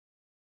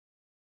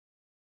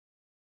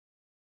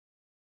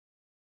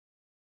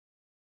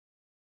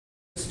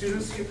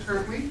students here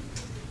currently,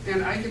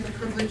 and I get the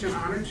privilege and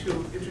honor to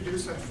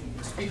introduce our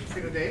speaker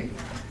for today.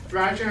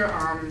 Roger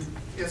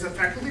is a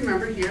faculty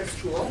member here at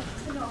school.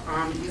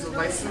 He's a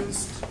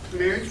licensed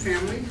marriage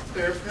family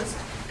therapist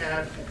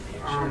at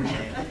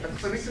a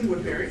clinic in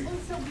Woodbury,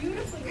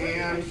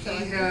 and he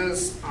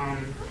has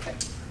done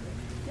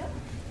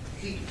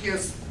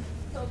his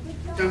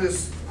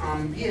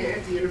BA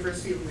at the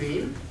University of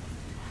Maine,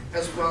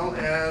 as well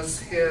as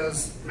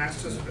his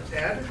Masters of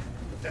Ed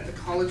at the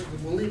College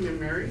of William and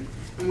Mary.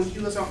 And when he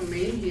was out in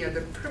Maine, he had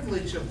the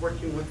privilege of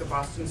working with the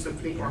Boston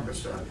Symphony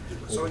Orchestra.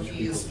 So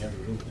he's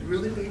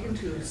really big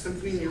into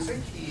symphony music.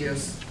 He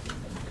has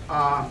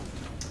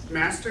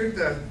mastered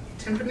the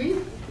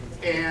timpani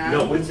and...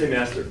 No, wouldn't say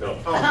master, no.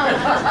 Oh,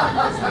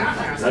 it's not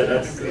mastered the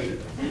That's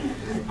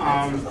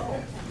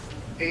timpani.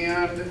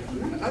 And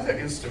one other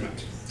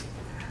instrument.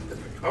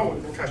 Oh,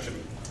 percussion.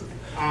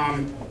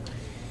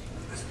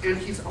 And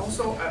he's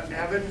also an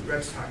avid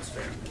Red Sox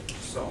fan.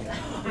 So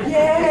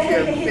if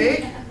you're a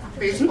big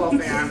baseball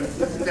fan,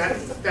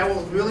 that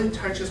will really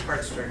touch his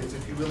heartstrings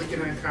if you really get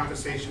in a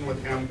conversation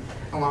with him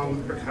along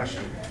with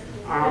percussion.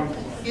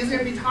 He's going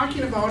to be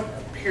talking about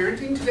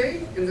parenting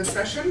today in this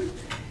session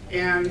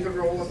and the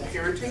role of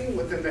parenting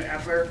within the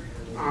Adler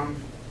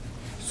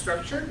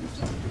structure.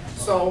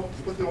 So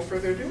with no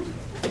further ado,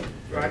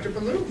 Roger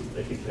Ballou.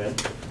 Thank you, Ken.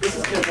 This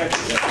is Ken Becker.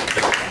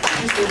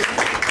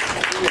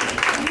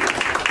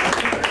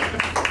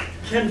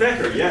 Ken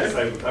Becker, yes.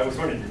 I was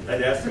wondering,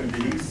 I'd ask him,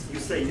 did you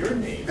say your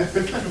name?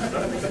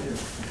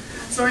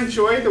 So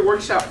enjoy the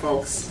workshop,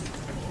 folks.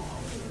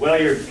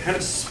 Well, you're kind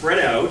of spread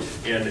out,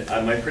 and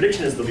my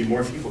prediction is there'll be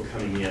more people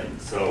coming in.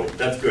 So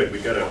that's good.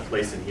 We've got a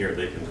place in here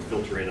they can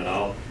filter in, and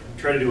I'll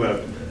try to do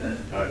a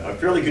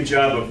fairly good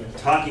job of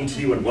talking to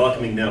you and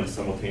welcoming them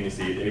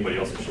simultaneously, anybody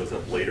else who shows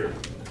up later.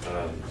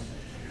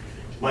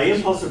 My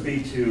impulse would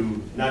be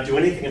to not do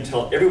anything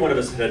until every one of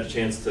us had a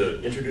chance to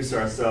introduce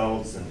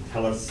ourselves and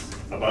tell us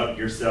about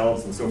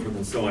yourselves and so forth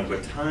and so on,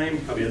 but time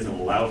probably doesn't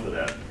allow for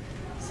that.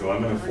 So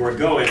I'm going to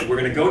forego it. We're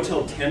going to go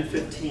till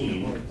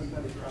 10:15.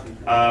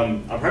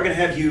 I'm probably going to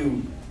have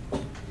you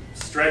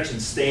stretch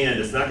and stand.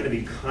 It's not going to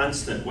be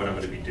constant what I'm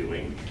going to be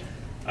doing.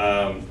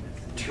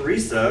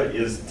 Teresa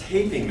is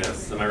taping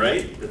this, am I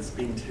right? It's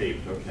being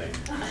taped, okay.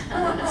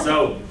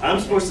 So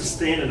I'm supposed to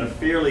stand in a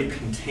fairly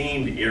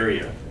contained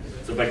area.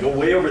 So if I go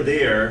way over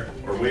there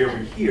or way over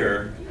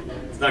here,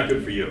 it's not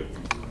good for you.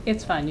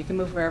 It's fine. You can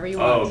move wherever you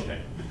want. Oh,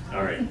 okay.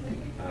 All right.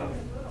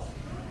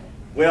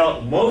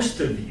 Well,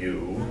 most of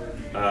you,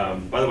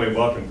 by the way,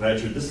 welcome.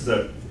 This is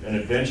an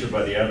adventure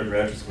by the Adler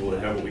Graduate School to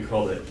have what we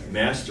call the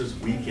Masters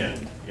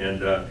Weekend.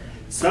 And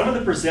some of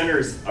the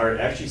presenters are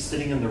actually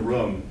sitting in the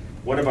room.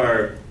 One of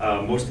our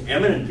most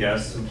eminent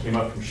guests who came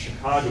up from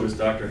Chicago is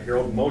Dr.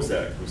 Harold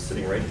Mozak, who's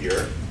sitting right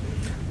here.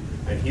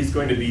 And he's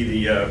going to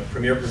be the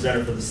premier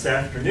presenter for this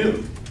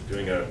afternoon,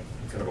 doing a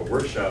kind of a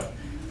workshop.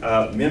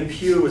 Mim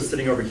Pugh is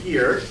sitting over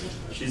here.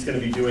 She's going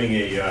to be doing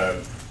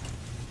a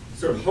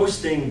sort of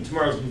hosting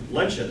tomorrow's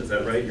luncheon. Is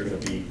that right? You're going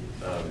to be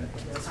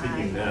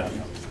speaking then.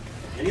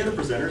 Any other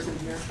presenters in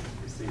here?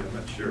 Let's see, I'm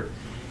not sure.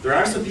 There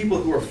are some people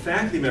who are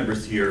faculty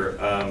members here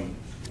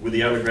with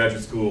the Adler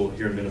Graduate School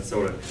here in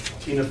Minnesota.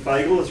 Tina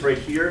Feigl is right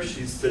here.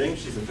 She's sitting.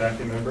 She's a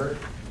faculty member.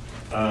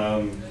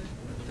 I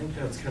think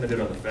that's kind of it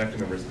on the faculty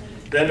members.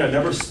 Then a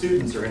number of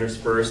students are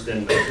interspersed,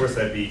 and of course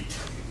I'd be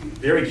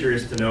very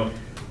curious to know,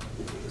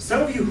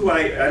 some of you who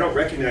I don't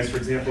recognize, for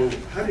example,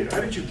 how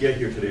did you get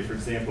here today, for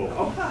example?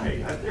 Oh,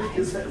 hi, there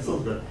is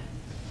Elizabeth.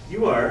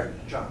 You are?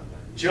 John.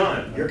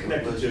 John, you're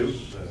connected to?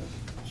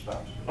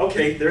 Spouse.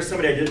 Okay, there's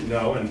somebody I didn't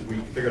know, and we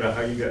figured out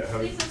how you got,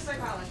 He's a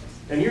psychologist.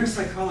 And you're a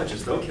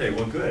psychologist, okay,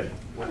 well good,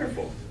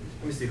 wonderful.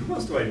 Let me see, who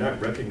else do I not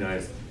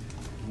recognize?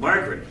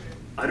 Margaret,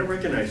 I don't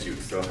recognize you,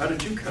 so how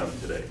did you come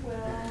today? Well,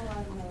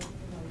 I'm an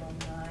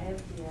alumni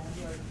of the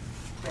Adler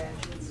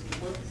Graduate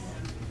School,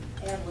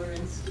 Adler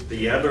Institute.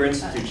 The Adler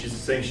Institute, she's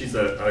saying she's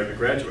a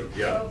graduate,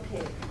 yeah.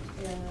 Okay,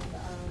 and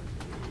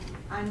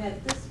I'm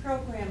at this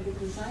program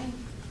because I'm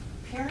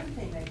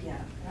parenting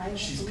again. I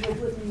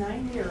live with a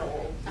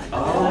 9-year-old.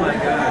 Oh my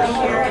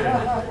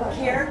gosh.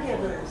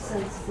 Caregiver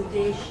since the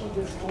day she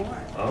was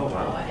born. Oh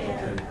wow.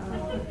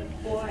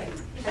 And boy,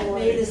 I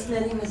made as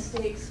many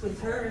mistakes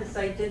with her as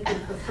I did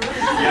with the first.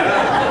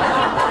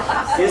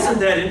 Yeah. Isn't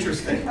that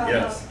interesting?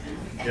 Yes.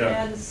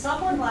 Yeah. And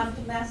someone left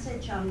a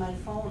message on my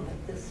phone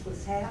that this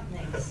was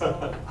happening,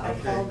 so I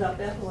called up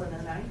Evelyn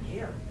and I'm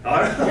here.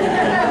 All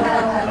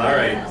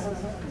right.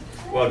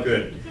 Well,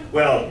 good.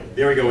 Well,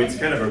 there we go. It's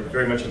kind of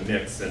very much a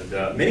mix. And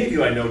many of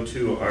you I know,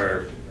 too,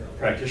 are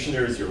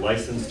practitioners. You're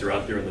licensed. You're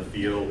out there in the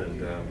field.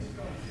 And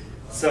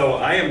so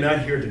I am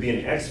not here to be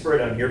an expert.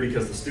 I'm here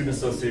because the Student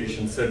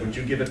Association said, would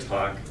you give a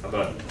talk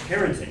about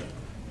parenting?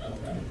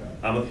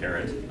 I'm a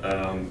parent.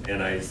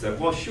 And I said,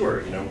 well,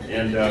 sure. You know.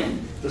 And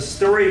the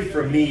story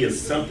for me is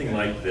something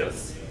like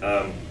this.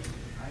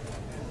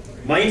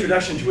 My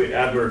introduction to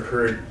Adler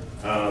occurred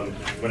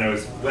when I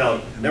was, well,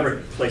 a number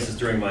of places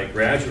during my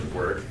graduate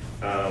work.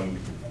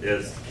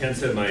 as Ken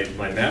said,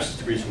 my master's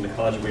degree is from the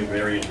College of William and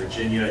Mary in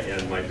Virginia,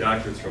 and my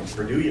doctorate's from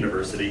Purdue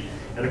University.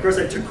 And of course,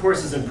 I took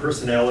courses in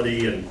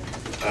personality and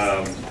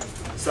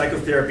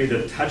psychotherapy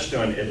that touched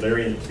on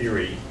Adlerian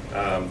theory.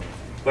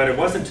 But it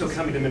wasn't until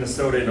coming to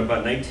Minnesota in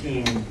about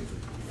 98,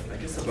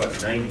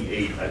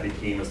 I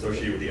became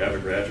associated with the Adler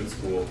Graduate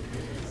School.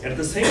 And at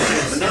the same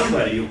time,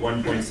 somebody at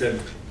one point said,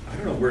 I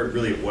don't know where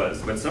it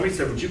was, but somebody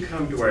said, would you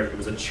come to it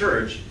was a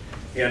church,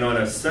 and on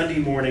a Sunday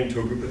morning to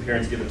a group of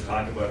parents give a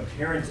talk about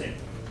parenting.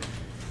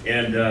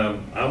 And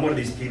I'm one of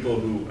these people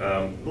who,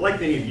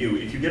 like many of you,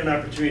 if you get an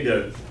opportunity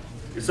to,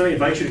 if somebody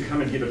invites you to come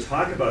and give a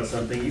talk about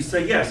something, you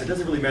say yes. It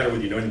doesn't really matter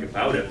whether you know anything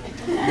about it.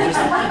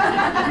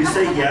 You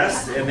say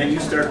yes, and then you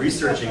start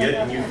researching it,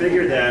 and you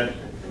figure that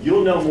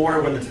you'll know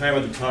more when the time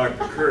of the talk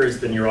occurs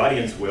than your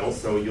audience will,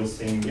 so you'll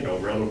seem,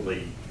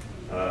 relatively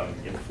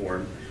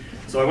informed.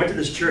 So I went to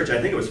this church, I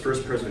think it was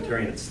First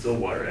Presbyterian in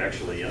Stillwater,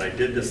 actually, and I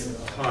did this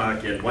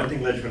talk, and one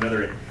thing led to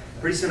another, and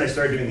pretty soon I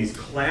started doing these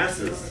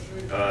classes.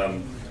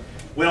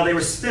 Well, they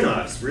were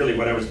spin-offs, really.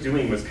 What I was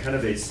doing was kind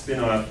of a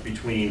spin-off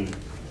between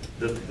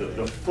the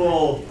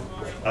full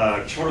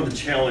Children of the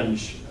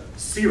Challenge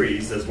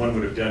series, as one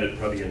would have done it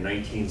probably in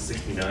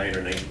 1969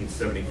 or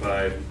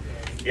 1975,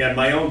 and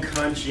my own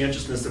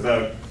conscientiousness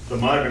about the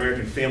modern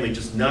American family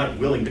just not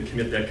willing to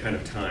commit that kind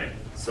of time.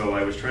 So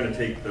I was trying to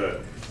take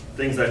the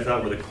things I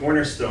thought were the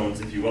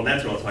cornerstones, if you will, and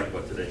that's what I'll talk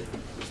about today,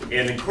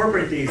 and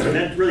incorporate these, and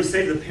then really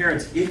say to the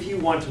parents, if you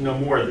want to know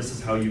more, this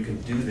is how you can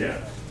do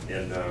that.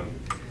 And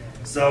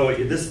so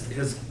this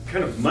has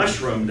kind of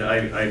mushroomed.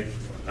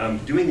 I'm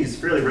doing these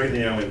fairly regularly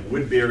now in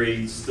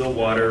Woodbury,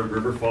 Stillwater,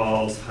 River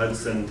Falls,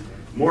 Hudson,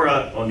 more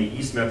out on the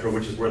East Metro,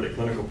 which is where the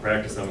clinical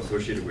practice I'm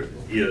associated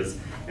with is.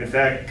 In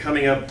fact,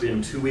 coming up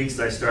in 2 weeks,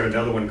 I start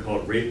another one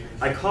called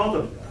I call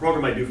the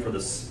program I do for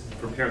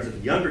parents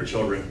of younger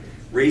children,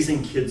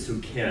 Raising Kids Who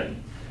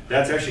Can.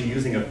 That's actually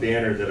using a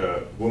banner that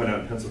a woman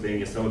out in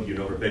Pennsylvania, some of you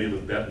know her, Betty Lou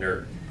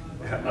Bettner,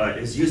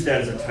 has used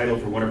that as a title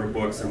for one of her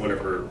books and one of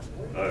her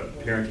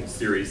parenting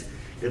series.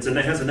 It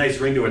has a nice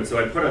ring to it,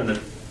 so I put on the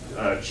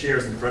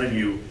chairs in front of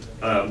you,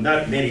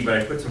 not many, but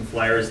I put some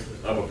flyers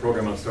of a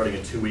program I'm starting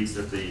in 2 weeks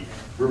at the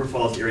River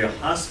Falls Area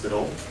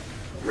Hospital,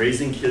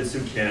 Raising Kids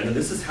Who Can. And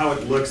this is how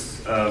it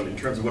looks in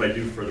terms of what I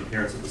do for the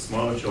parents of the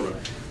smaller children.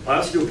 I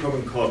also do a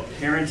program called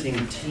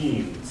Parenting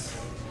Teens.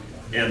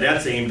 And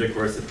that's aimed, of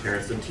course, at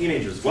parents of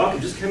teenagers.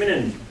 Welcome, just come in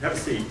and have a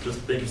seat.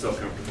 Just make yourself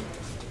comfortable.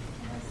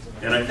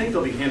 And I think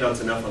there'll be handouts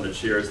enough on the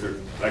chairs.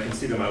 I can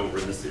see them out over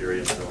in this area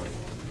and so on.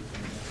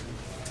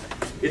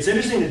 It's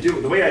interesting to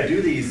do, the way I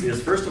do these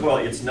is, first of all,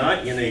 it's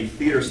not in a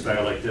theater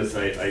style like this.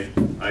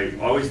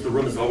 The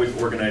room is always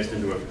organized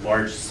into a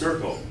large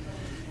circle.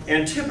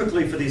 And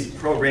typically for these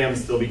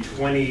programs, there'll be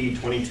 20,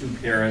 22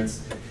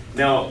 parents.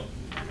 Now,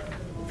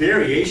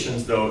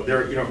 variations though,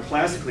 there are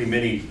classically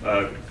many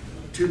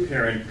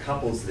two-parent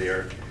couples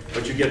there,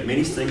 but you get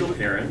many single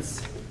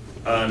parents.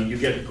 You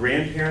get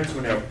grandparents who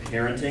are now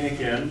parenting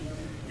again.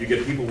 You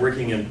get people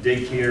working in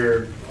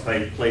daycare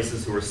type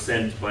places who are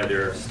sent by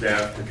their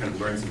staff to kind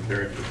of learn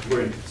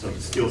some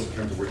skills in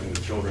terms of working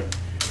with children.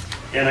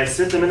 And I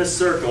sit them in a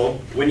circle.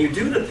 When you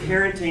do the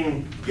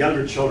parenting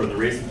younger children, the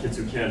Raising Kids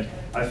Who Can,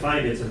 I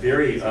find it's a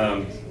very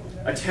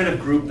attentive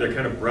group. They're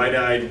kind of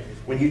bright-eyed.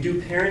 When you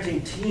do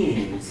parenting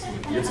teens,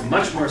 it's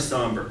much more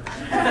somber.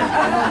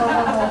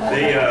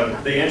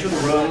 They enter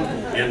the room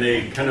and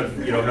they kind of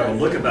have a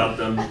look about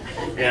them,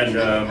 and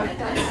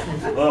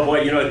oh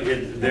boy,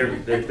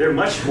 they're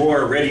much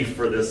more ready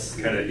for this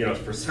kind of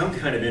for some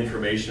kind of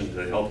information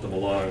to help them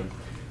along.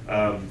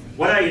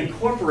 What I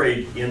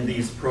incorporate in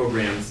these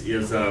programs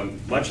is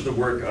much of the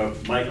work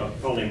of a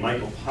fellow named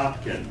Michael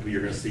Popkin, who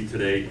you're going to see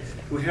today,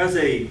 who has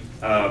a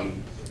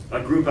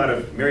group out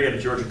of Marietta,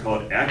 Georgia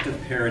called Active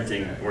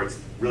Parenting, or it's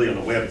really on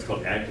the web, it's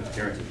called Active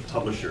Parenting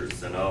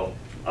Publishers, and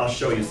I'll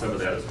show you some of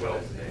that as well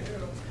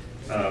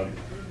today.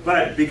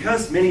 But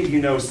because many of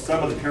you know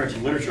some of the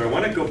parenting literature, I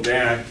want to go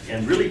back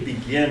and really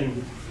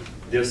begin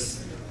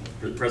this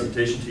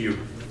presentation to you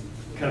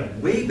kind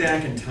of way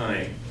back in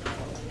time,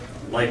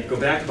 like go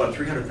back about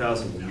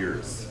 300,000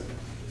 years.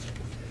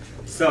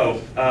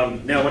 So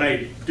now when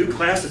I do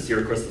classes here,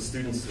 of course the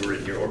students who are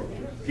in here, or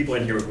people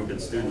in here who have been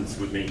students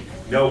with me,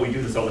 know we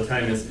do this all the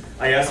time, is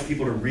I ask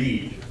people to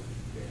read.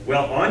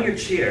 Well, on your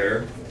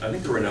chair, I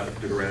think there were enough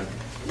to go around,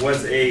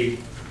 was a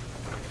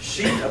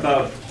sheet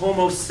about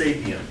Homo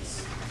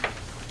sapiens.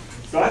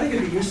 So I think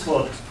it'd be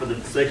useful, for the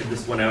sake of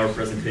this 1 hour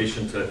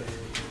presentation, to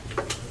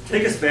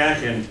take us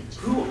back and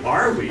who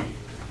are we?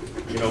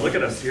 Look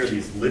at us here,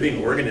 these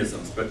living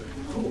organisms, but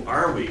who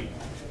are we?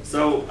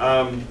 So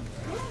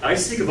I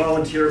seek a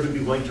volunteer who'd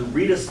be willing to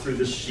read us through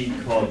this sheet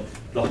called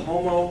the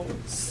Homo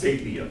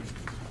sapien.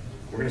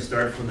 We're going to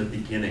start from the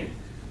beginning.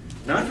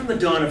 Not from the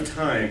dawn of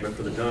time, but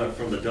from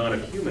the dawn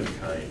of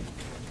humankind.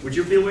 Would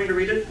you be willing to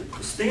read it?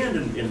 Stand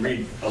and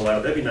read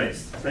aloud. That'd be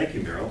nice. Thank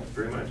you, Meryl,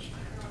 very much.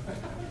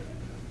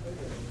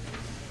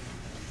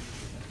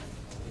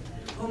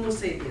 Homo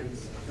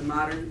sapiens, the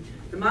modern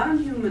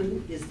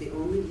human, is the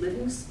only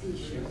living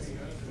species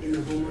in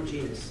the Homo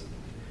genus.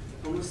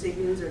 Homo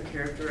sapiens are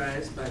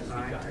characterized by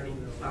bipedal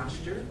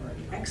posture,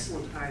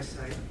 excellent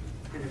eyesight,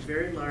 and a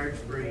very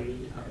large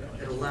brain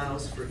that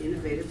allows for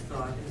innovative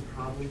thought and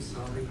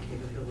problem-solving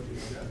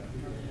capabilities.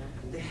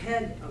 The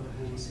head of a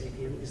Homo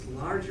sapien is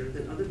larger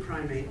than other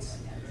primates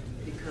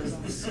because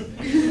the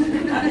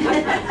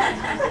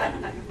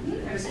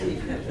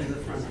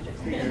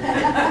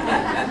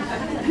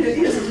it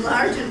is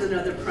larger than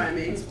other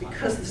primates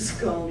because the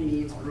skull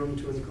needs room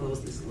to enclose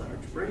this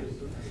large brain.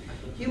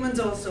 Humans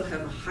also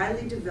have a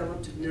highly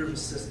developed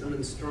nervous system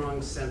and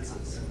strong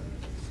senses.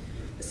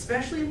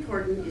 Especially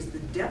important is the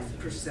depth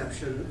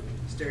perception,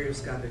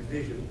 stereoscopic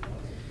vision,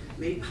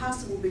 made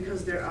possible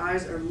because their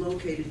eyes are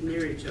located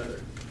near each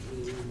other.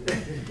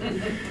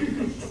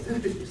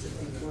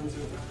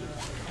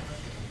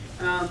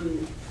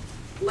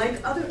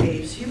 Like other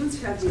apes,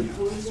 humans have the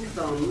opposable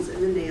thumbs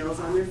and the nails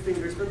on their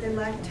fingers, but they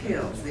lack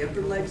tails. The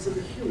upper legs of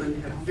the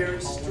human have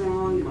very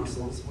strong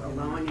muscles,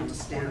 allowing it to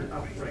stand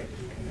upright.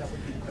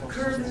 A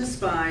curve in the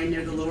spine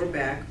near the lower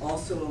back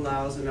also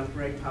allows an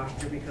upright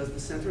posture because the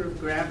center of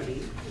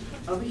gravity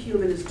of a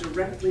human is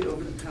directly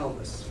over the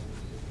pelvis.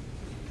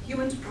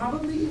 Humans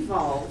probably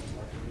evolved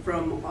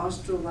from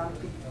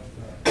Australopithecus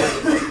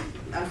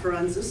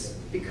afarensis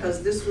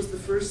because this was the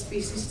first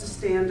species to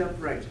stand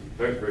upright.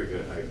 Very, very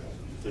good.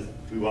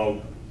 We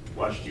all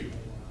watched you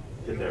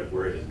get that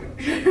word in.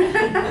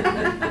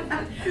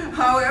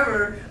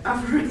 However,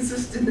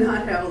 afarensis did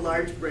not have a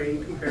large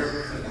brain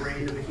comparable to the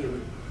brain of a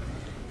human.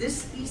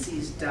 This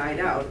species died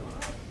out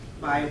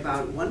by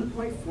about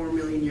 1.4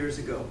 million years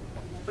ago,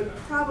 but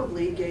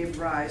probably gave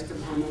rise to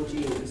Homo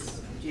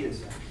genus.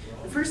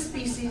 The first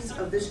species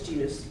of this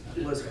genus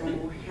was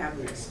Homo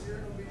habilis,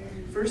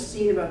 first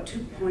seen about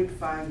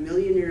 2.5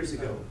 million years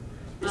ago.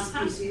 This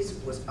species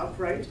was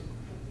upright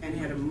and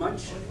had a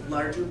much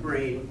larger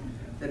brain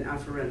than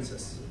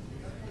afarensis.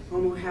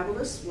 Homo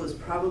habilis was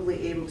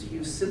probably able to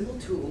use simple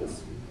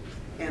tools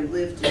and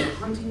lived in a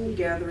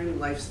hunting-gathering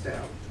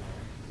lifestyle.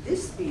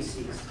 This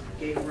species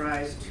gave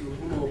rise to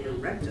Homo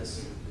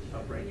erectus,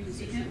 upright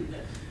position,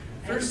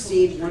 first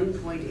seen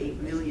 1.8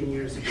 million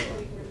years ago.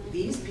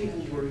 These people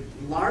were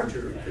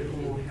larger than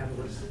Homo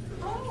habilis,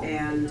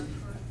 and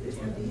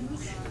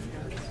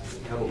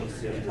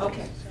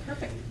Okay,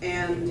 perfect.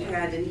 and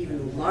had an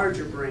even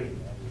larger brain.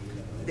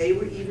 They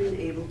were even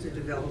able to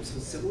develop some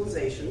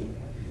civilization,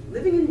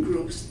 living in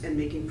groups and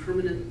making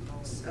permanent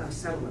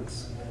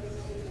settlements.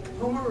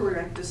 Homo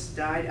erectus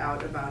died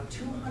out about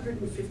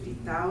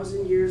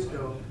 250,000 years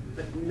ago,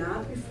 but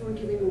not before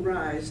giving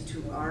rise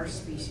to our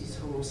species,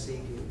 Homo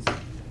sapiens.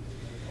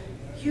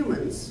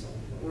 Humans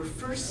were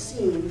first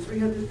seen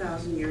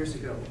 300,000 years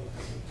ago.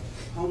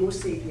 Homo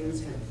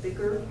sapiens had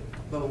thicker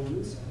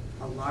bones,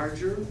 a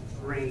larger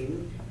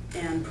brain,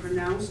 and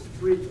pronounced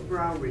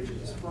brow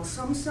ridges. While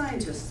some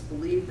scientists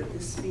believe that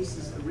this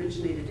species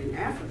originated in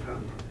Africa,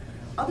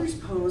 others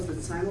pose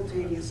that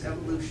simultaneous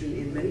evolution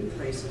in many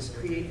places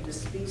created a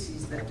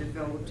species that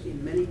developed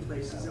in many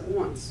places at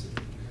once.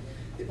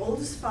 The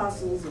oldest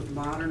fossils of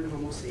modern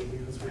Homo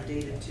sapiens were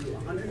dated to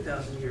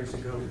 100,000 years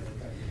ago,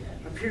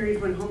 a period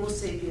when Homo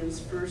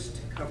sapiens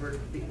first covered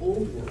the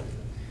Old World.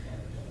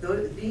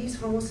 These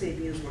Homo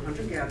sapiens were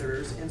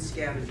hunter-gatherers and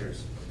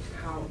scavengers.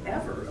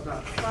 However,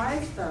 about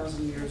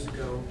 5,000 years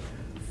ago,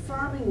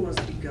 farming was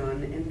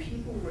begun and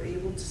people were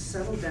able to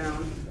settle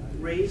down,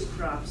 raise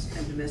crops,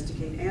 and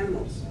domesticate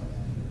animals.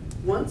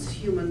 Once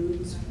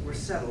humans were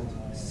settled,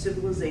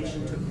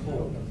 civilization took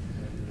hold,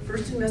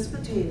 first in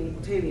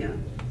Mesopotamia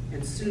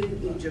and soon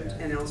in Egypt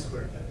and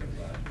elsewhere.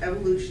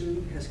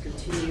 Evolution has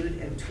continued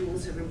and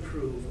tools have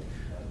improved,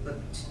 but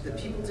the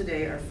people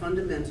today are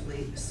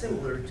fundamentally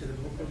similar to the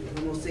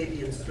Homo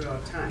sapiens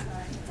throughout time.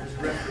 There's a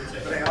reference,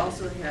 but I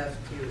also have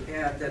to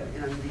add that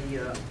in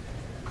the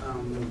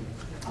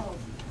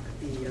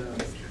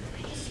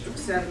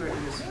satellite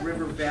in this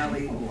river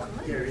valley,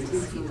 there in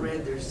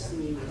infrared, they're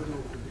seeing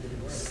little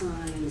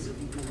signs of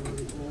even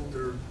really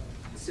older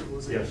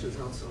civilizations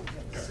also.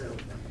 So,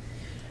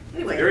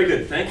 anyway. Very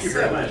good. Thank you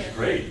very much.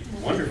 Great.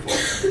 Wonderful.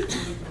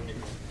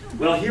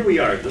 Well, here we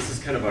are. This is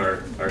kind of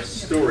our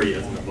story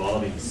as an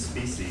evolving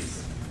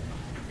species.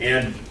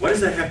 And what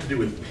does that have to do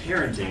with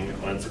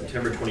parenting on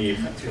September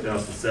 28th,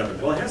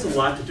 2007? Well, it has a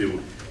lot to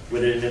do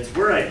with it, and it's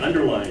where I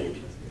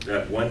underlined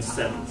that one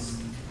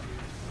sentence,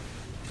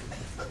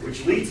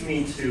 which leads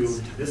me to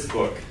this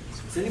book.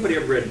 Has anybody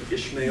ever read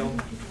Ishmael?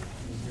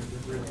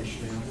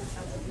 Ishmael?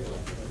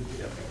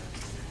 Yeah.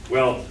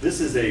 Well,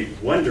 this is a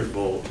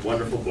wonderful,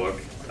 wonderful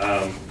book.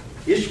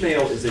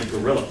 Ishmael is a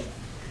gorilla.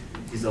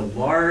 He's a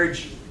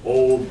large,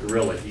 old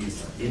gorilla.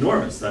 He's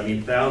enormous. I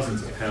mean,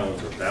 thousands of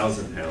pounds or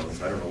 1,000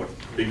 pounds. I don't know what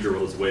big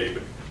gorillas weigh,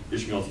 but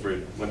Ishmael's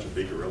very much a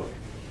big gorilla.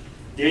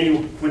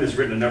 Daniel Quinn has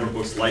written a number of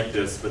books like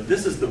this, but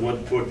this is the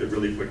one book that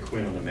really put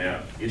Quinn on the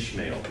map,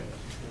 Ishmael.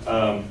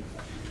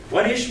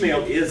 What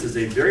Ishmael is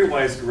a very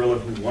wise gorilla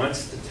who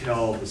wants to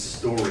tell the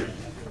story.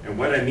 And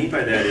what I mean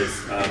by that is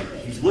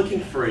he's looking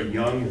for a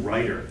young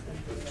writer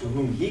to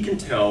whom he can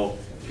tell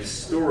the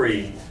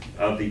story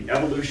of the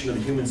evolution of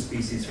the human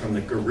species from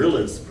the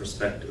gorilla's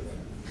perspective.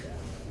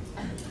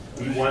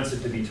 He wants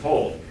it to be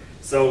told.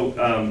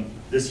 So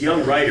this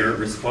young writer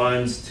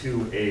responds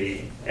to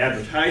an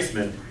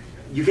advertisement.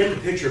 You get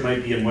the picture, it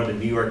might be in one of the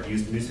New York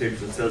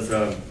newspapers. It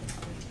says,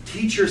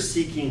 teacher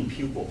seeking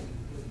pupil.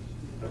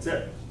 That's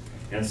it.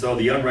 And so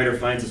the young writer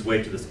finds his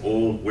way to this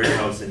old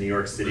warehouse in New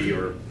York City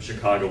or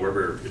Chicago,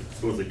 wherever it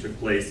supposedly took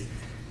place,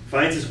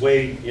 finds his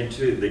way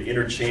into the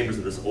inner chambers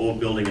of this old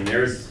building, and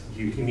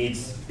he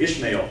meets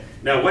Ishmael.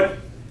 Now what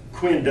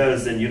Quinn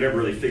does, and you never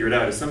really figure it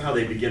out, is somehow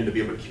they begin to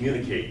be able to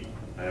communicate,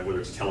 whether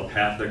it's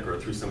telepathic or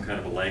through some kind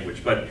of a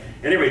language. But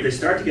anyway, they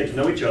start to get to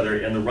know each other,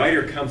 and the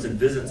writer comes and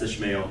visits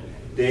Ishmael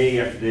day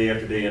after day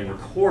after day and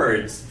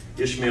records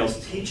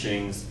Ishmael's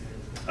teachings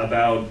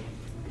about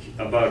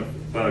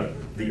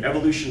the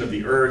evolution of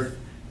the earth,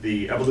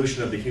 the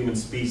evolution of the human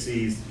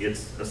species,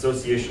 its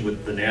association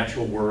with the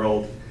natural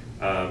world,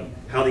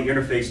 how the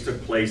interface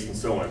took place, and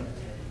so on.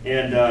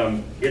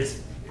 And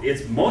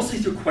it's mostly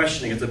through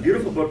questioning. It's a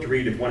beautiful book to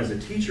read if one is a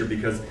teacher,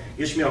 because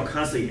Ishmael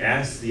constantly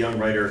asks the young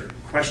writer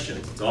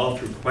questions. It's all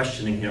through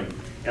questioning him.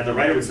 And the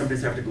writer would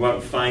sometimes have to go out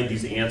and find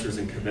these answers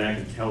and come back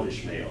and tell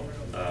Ishmael.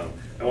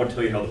 I won't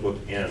tell you how the book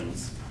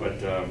ends, but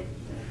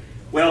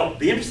well,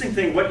 the interesting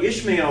thing, what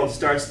Ishmael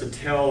starts to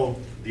tell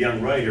the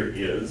young writer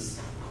is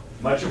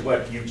much of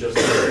what you just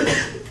heard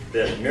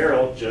that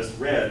Meryl just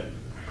read.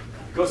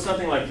 It goes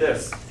something like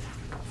this.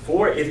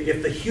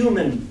 If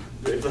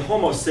the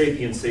Homo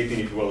sapiens sapien,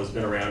 if you will, has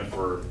been around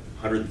for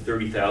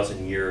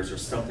 130,000 years or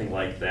something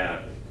like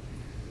that,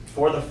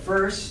 for the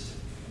first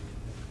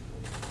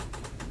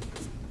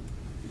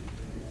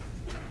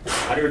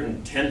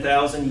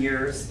 110,000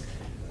 years,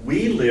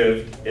 we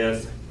lived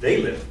as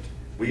they lived.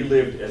 We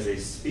lived as a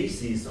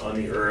species on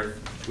the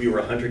earth. We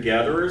were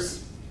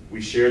hunter-gatherers.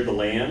 We shared the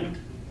land.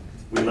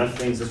 We left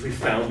things as we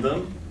found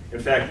them. In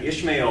fact,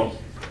 Ishmael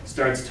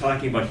starts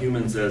talking about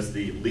humans as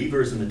the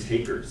leavers and the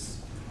takers.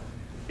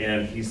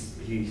 And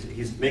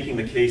he's making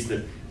the case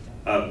that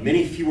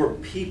many fewer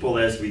people,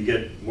 as we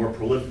get more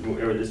prolific,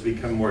 or as we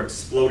become more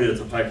exploded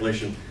as a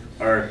population,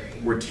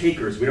 we're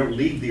takers. We don't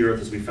leave the earth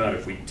as we found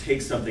it. We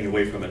take something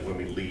away from it when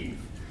we leave.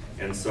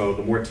 And so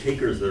the more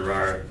takers there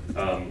are,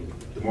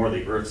 the more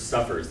the earth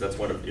suffers. That's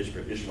one of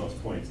Ishmael's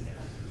points.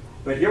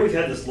 But here we've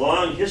had this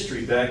long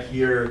history back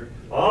here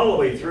all the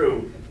way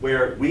through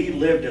where we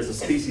lived as a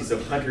species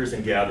of hunters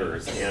and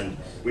gatherers, and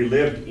we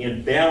lived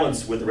in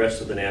balance with the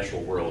rest of the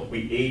natural world.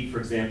 We ate, for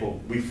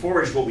example, we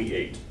foraged what we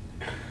ate.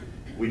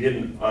 We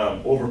didn't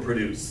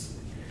overproduce.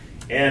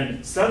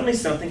 And suddenly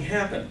something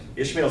happened.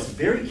 Ishmael's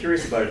very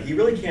curious about it. He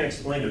really can't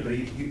explain it, but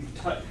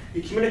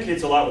he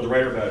communicates a lot with the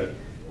writer about it.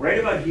 Right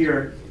about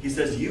here, he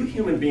says, you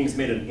human beings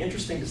made an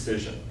interesting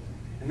decision,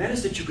 and that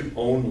is that you could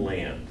own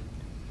land.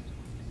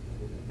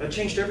 That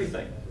changed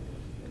everything.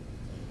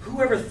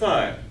 Whoever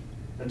thought,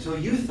 until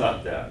you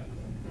thought that,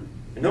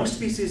 and no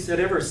species had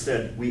ever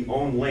said, we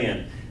own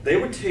land. They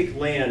would take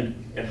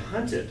land and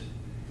hunt it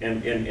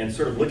and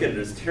sort of look at it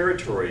as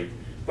territory,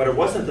 but it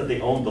wasn't that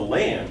they owned the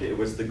land. It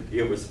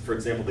was, for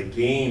example, the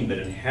game that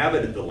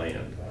inhabited the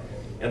land.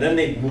 And then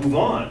they'd move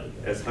on,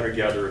 as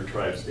hunter-gatherer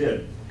tribes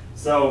did.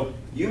 So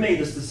you made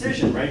this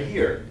decision right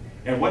here.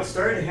 And what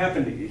started to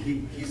happen,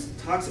 he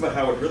talks about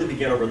how it really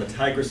began over in the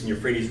Tigris and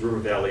Euphrates River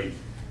Valley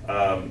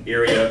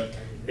area.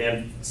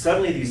 And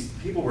suddenly these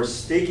people were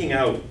staking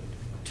out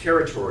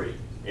territory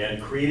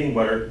and creating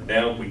what are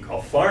now we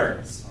call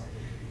farms.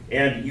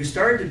 And you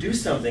started to do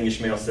something,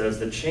 Ishmael says,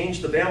 that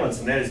changed the balance,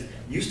 and that is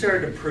you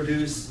started to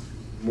produce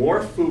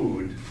more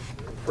food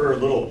per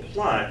little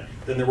plot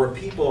than there were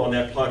people on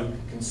that plot who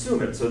could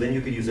consume it, so then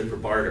you could use it for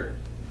barter.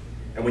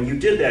 And when you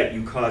did that,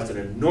 you caused an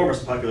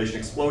enormous population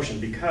explosion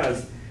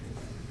because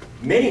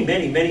many,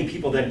 many, many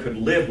people then could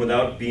live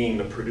without being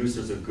the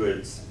producers of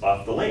goods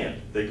off the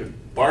land. They could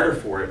barter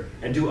for it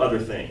and do other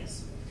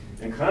things.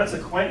 And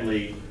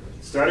consequently,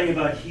 starting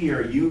about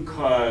here, you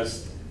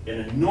caused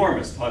an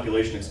enormous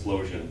population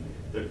explosion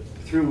that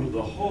threw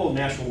the whole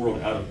natural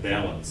world out of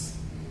balance.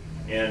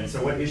 And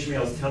so what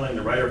Ishmael is telling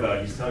the writer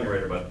about, he's telling the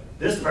writer about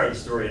this part of the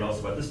story and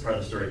also about this part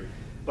of the story.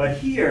 But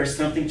here,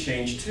 something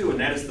changed too, and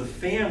that is the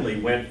family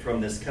went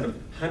from this kind of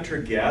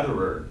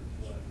hunter-gatherer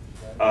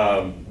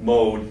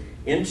mode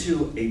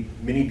into a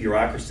mini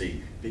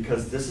bureaucracy,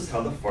 because this is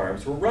how the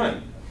farms were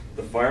run.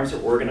 The farms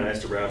are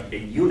organized around a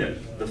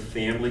unit, the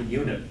family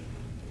unit.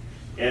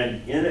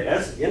 And in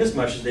as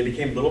much as they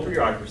became little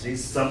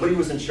bureaucracies, somebody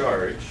was in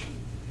charge.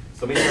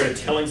 Somebody started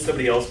telling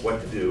somebody else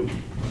what to do,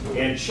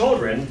 and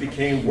children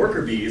became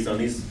worker bees on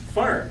these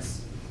farms.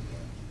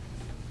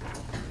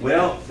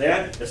 Well,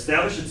 that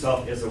established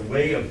itself as a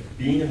way of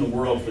being in the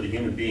world for the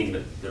human being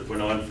that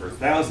went on for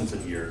thousands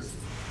of years.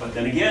 But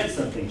then again,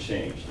 something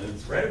changed, and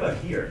it's right about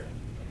here.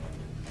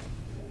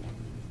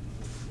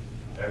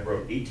 I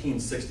wrote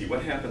 1860.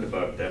 What happened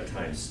about that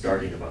time,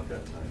 starting about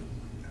that time?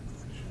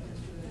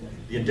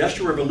 The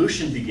Industrial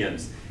Revolution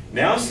begins.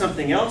 Now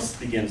something else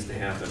begins to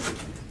happen.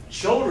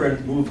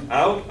 Children move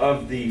out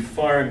of the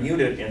farm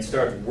unit and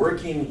start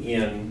working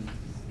in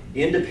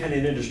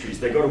independent industries.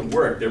 They go to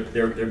work.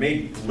 They're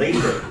made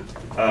labor.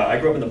 I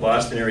grew up in the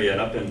Boston area and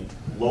up in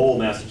Lowell,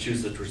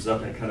 Massachusetts, which is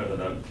up in kind of in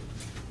the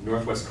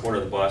northwest corner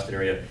of the Boston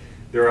area.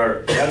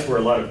 That's where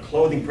a lot of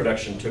clothing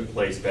production took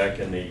place back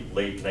in the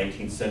late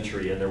 19th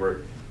century, and there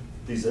were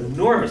these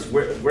enormous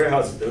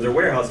warehouses. They're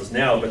warehouses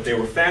now, but they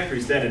were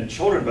factories then, and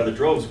children by the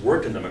droves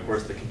worked in them. Of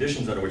course, the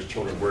conditions under which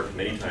children worked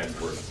many times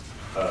were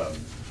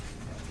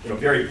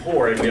very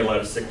poor, and we had a lot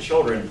of sick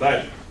children.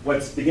 But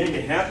what's beginning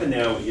to happen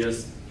now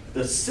is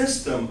the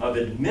system of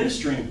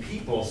administering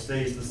people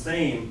stays the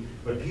same,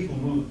 but people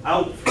move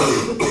out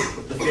from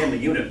the family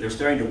unit. They're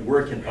starting to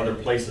work in other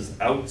places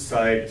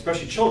outside,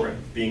 especially children,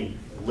 being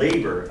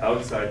labor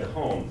outside the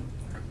home.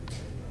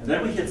 And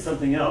then we hit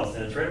something else,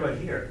 and it's right about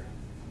here.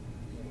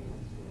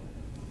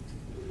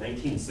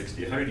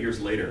 1960, 100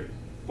 years later.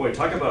 Boy,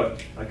 talk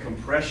about a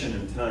compression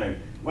in time.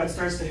 What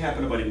starts to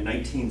happen about in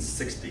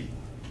 1960?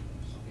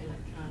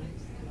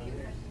 Electronics,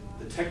 computers.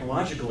 The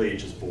technological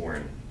age is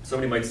born.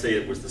 Somebody might say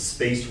it was the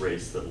space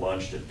race that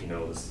launched it. You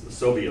know, the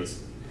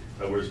Soviets.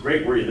 There was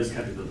great worry in this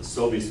country that the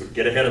Soviets would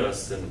get ahead of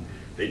us and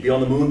they'd be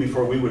on the moon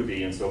before we would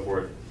be and so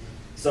forth.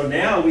 So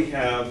now we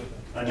have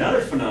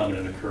another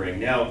phenomenon occurring.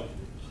 Now,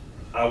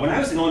 when I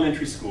was in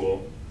elementary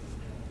school,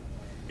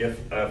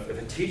 if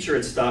a teacher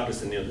had stopped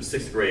us in the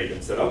 6th grade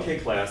and said, okay,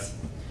 class,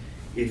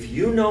 if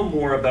you know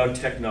more about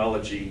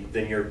technology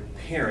than your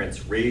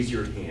parents, raise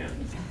your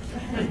hand.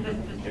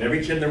 And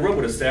every kid in the room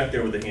would have sat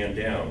there with a hand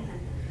down.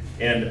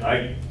 And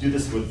I do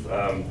this with,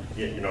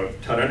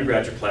 taught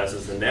undergraduate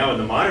classes, and now in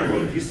the modern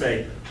world, if you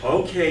say,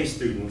 okay,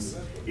 students,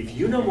 if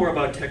you know more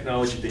about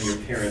technology than your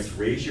parents,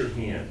 raise your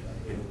hand.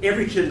 And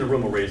every kid in the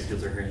room will raise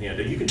his or her hand.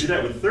 And you can do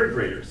that with 3rd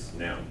graders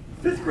now,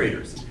 5th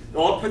graders.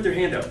 They'll all put their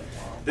hand up.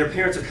 Their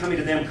parents are coming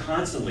to them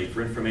constantly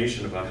for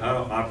information about how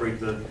to operate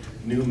the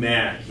new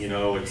Mac. You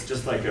know, it's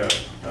just like the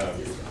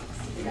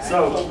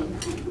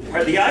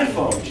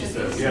iPhone, she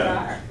says,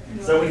 yeah.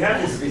 So we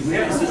have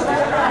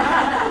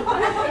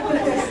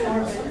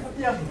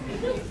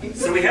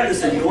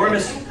this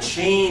enormous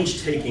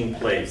change taking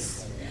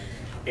place,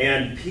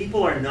 and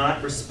people are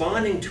not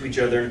responding to each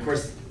other. And of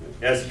course,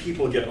 as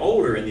people get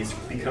older and these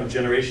become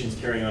generations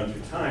carrying on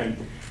through time,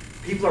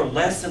 people are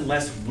less and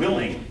less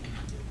willing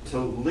to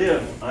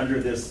live under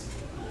this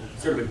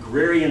sort of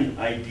agrarian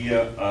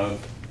idea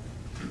of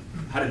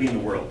how to be in the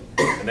world.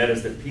 And that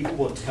is that people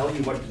will tell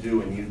you what to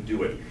do and you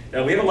do it.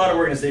 Now, we have a lot of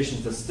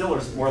organizations that still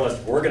are more or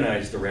less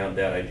organized around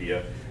that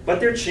idea,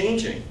 but they're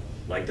changing,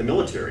 like the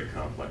military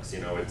complex. You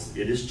know, it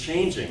is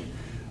changing.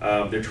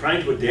 They're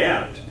trying to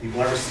adapt.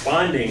 People are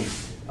responding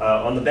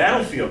on the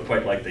battlefield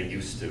quite like they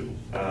used to.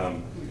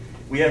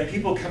 We have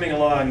people coming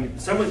along.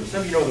 Some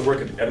of you know the work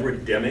of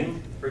Edward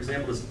Deming, for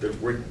example. Does the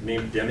word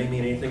name Deming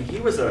mean anything?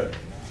 He was a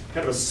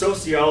kind of a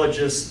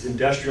sociologist,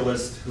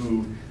 industrialist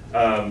who,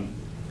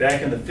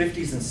 back in the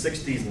 50s and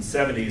 60s and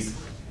 70s,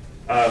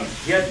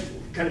 he had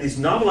kind of these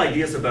novel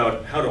ideas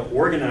about how to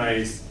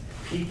organize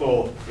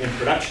people in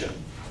production.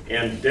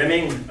 And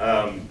Deming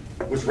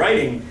was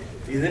writing,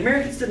 the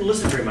Americans didn't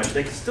listen very much.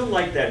 They still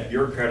liked that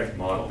bureaucratic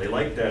model. They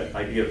liked that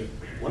idea of,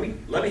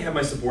 let me have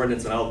my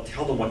subordinates and I'll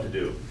tell them what to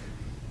do.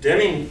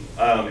 Deming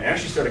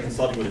actually started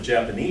consulting with the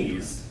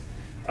Japanese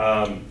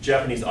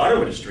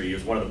auto industry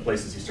was one of the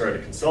places he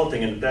started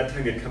consulting, and at that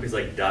time he had companies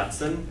like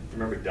Datsun.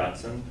 Remember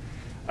Datsun?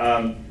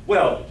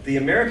 Well, the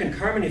American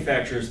car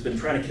manufacturers have been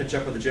trying to catch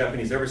up with the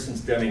Japanese ever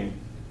since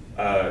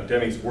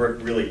Deming's work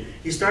really.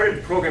 He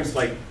started programs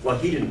like, well,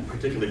 he didn't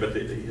particularly, but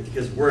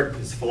his work,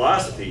 his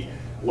philosophy,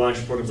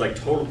 launched programs like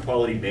total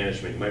quality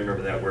management. You might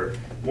remember that, where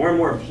more and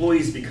more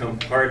employees become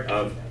part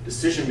of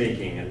decision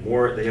making, and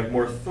they have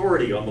more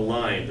authority on the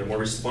line. They're more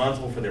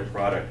responsible for their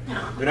product.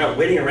 They're not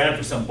waiting around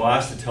for some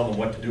boss to tell them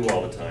what to do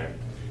all the time.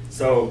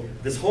 So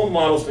this whole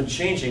model's been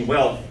changing.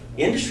 Well,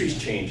 industry's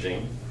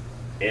changing,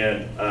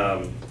 and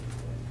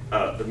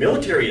the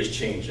military is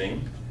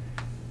changing.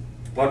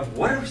 But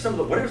what is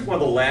one of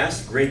the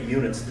last great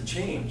units to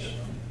change?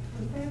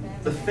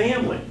 The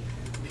family.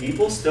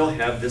 People still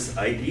have this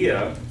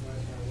idea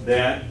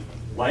that,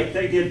 like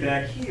they did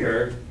back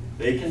here,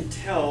 they can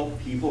tell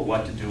people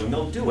what to do and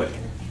they'll do it.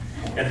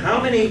 And how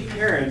many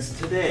parents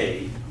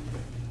today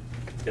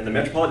in the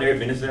metropolitan area of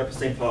Minneapolis,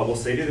 St. Paul will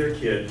say to their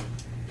kid,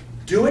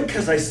 do it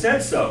because I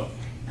said so?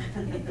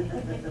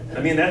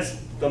 I mean,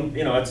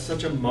 it's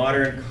such a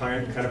modern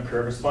kind of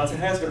curve response. It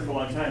has been for a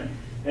long time.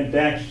 And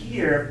back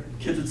here,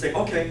 kids would say,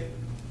 okay.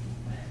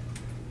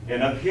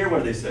 And up here, what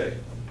do they say?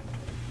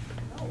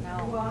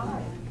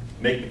 No.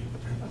 Make me.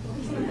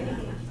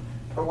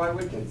 But why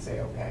would kids say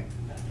okay?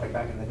 Like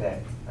back in the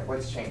day? Like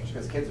what's changed?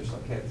 Because kids are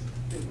still kids.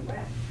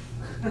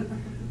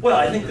 Well,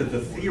 I think that the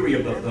theory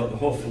of the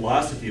whole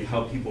philosophy of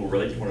how people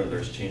relate to one another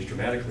has changed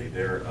dramatically.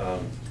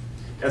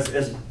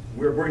 As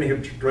we're going to hear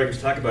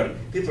directors talk about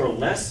it, people are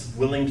less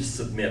willing to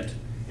submit.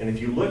 And if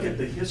you look at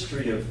the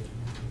history of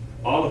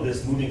all of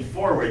this moving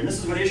forward, and this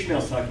is what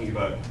Ishmael's talking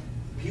about,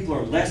 people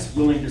are less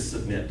willing to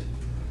submit.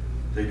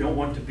 They don't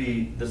want to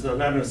be, there's not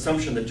an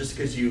assumption that just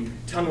because you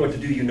tell me what to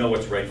do, you know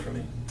what's right for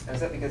me. And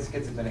is that because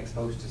kids have been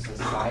exposed to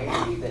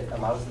society that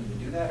allows them to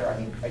do that? Or I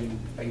mean,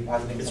 are you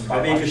positing It's some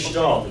probably a biological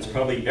gestalt. things? It's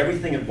probably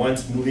everything at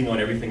once, moving on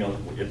everything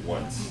at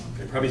once.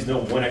 There probably is no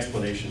one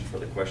explanation for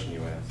the question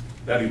you asked.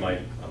 That'd be my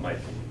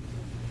opinion.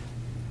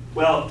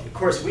 Well, of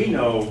course, we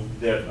know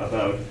that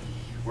about,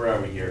 where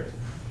are we here?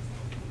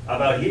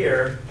 About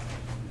here,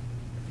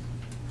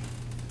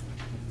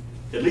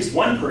 at least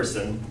one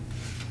person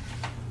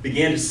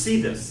began to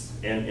see this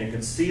and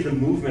could see the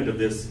movement of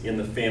this in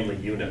the family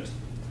unit.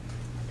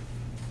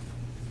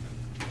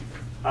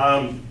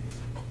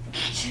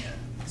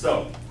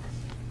 So,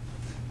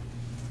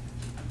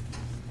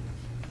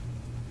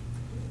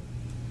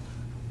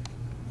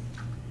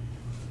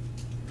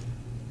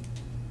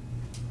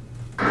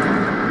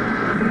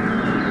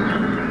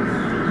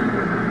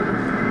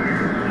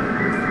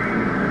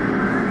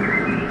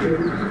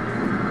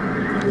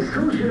 the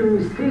social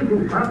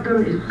mistaken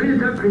pattern is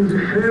built up in the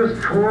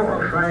first 4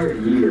 or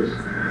 5 years.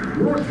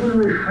 Mostly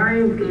we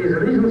find as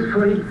reasons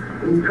for it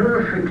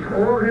imperfect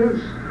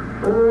organs,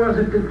 or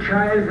that the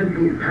child had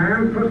been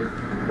pampered,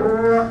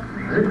 or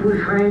that we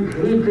find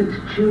hated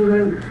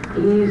children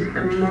is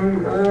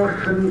among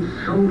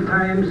orphans,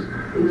 sometimes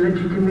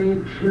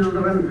illegitimate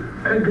children,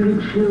 ugly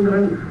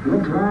children,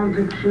 not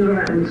wanted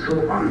children, and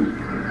so on.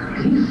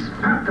 This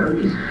pattern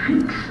is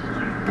fixed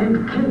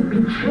and can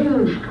be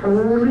changed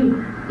only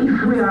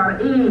if we are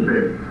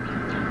able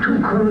to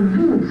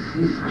convince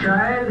this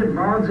child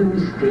about the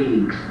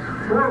mistakes,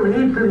 or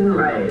later in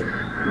life.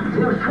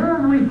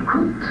 Therefore we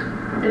could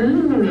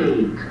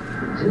eliminate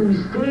the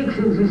mistakes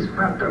in this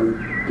pattern,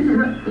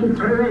 either in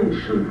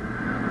prevention,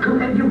 to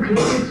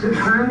educate the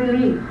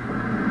family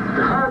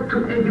how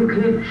to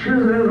educate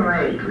children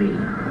rightly,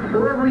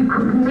 or we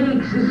could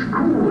make the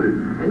school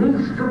an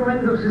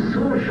instrument of the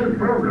social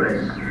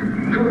progress,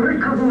 to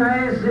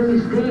recognize the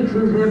mistakes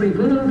in their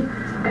beginning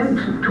and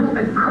to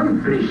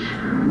accomplish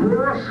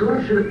more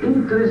social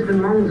interest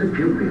among the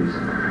pupils.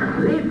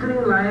 Later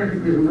in life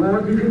it is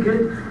more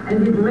difficult,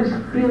 and it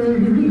must be an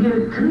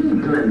individual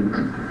treatment,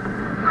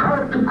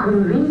 how to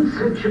convince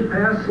such a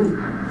person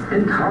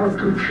and how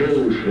to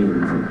change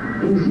him.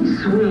 In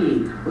this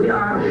way, we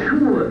are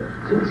sure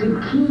that the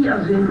key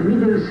of the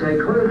individual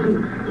psychology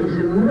is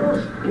the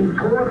most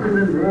important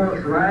and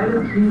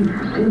worthwhile key,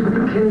 and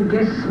we can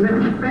guess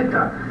much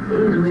better,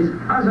 as with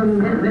other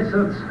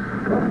methods,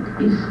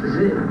 what is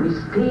the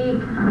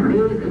mistake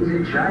made in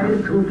the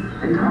childhood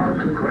and how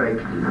to correct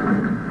it.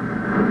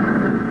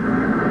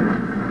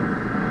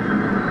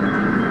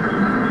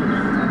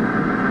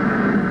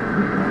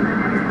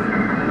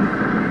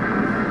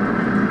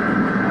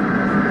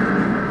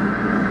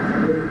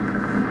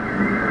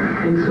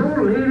 And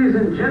so, ladies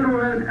and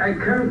gentlemen, I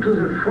come to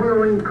the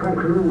following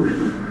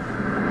conclusion.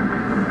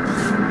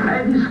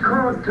 I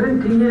discovered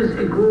 20 years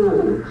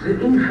ago the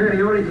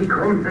inferiority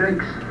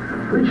complex,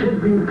 which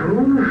had been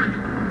proved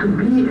to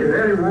be a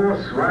very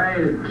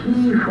worthwhile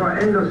key for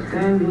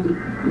understanding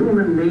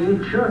human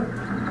nature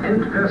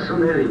and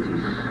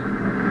personalities.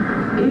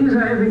 As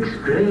I have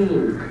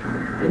explained,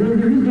 an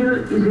individual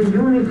is a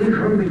unity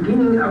from the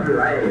beginning of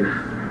life,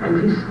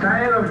 and his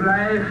style of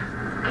life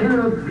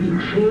cannot be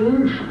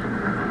changed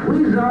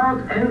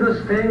without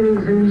understanding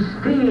the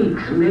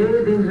mistakes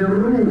made in the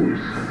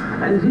roots.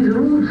 And these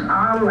roots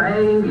are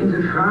lying in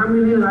the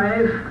family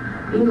life,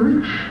 in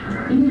which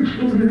each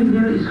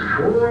individual is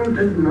formed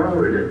and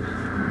molded.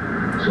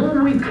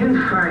 So we can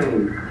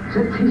find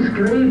that his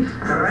great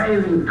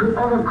striving to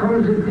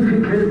overcome the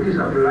difficulties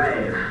of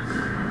life,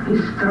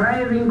 his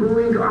striving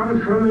going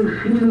on from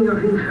a feeling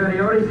of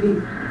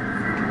inferiority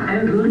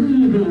and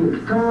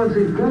leading towards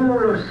the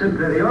goal of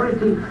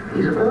superiority,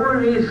 is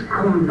always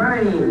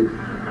combined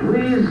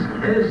with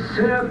a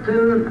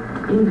certain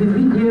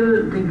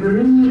individual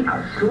degree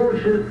of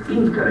social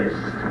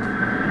interest.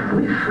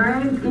 We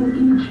find in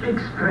each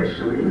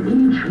expression, in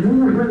each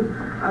movement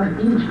of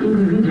each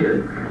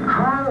individual,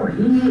 how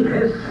he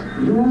has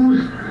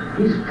used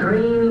his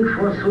training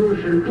for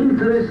social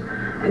interest,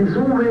 and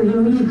so when he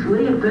meets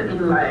later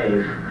in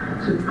life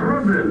the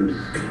problems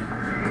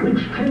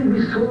which can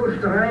be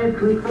solved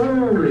rightly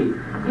only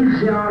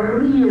if they are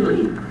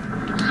really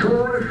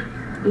solved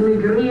in a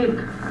great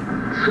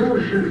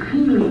social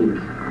feeling,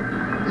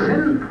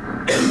 then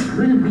it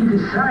will be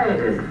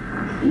decided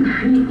if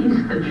he is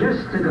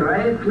adjusted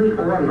rightly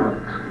or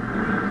not.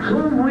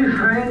 So we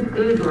find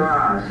at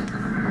last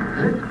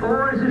that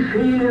all the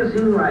failures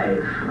in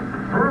life,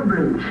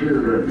 problem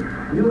children,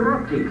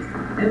 neurotic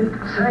and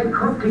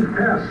psychotic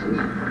persons,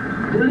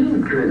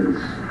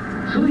 delinquents,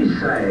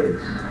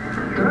 suicides,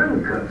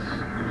 drunkards,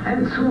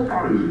 and so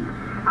on,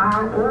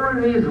 are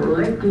always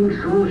lacking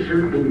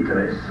social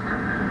interest.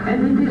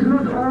 And it is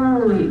not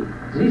only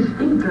this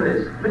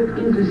interest, but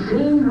in the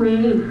same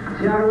way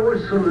they are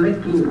also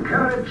lacking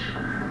courage,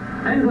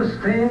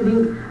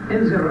 understanding,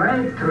 and the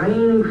right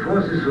training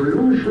for the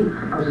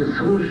solution of the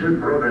social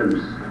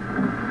problems.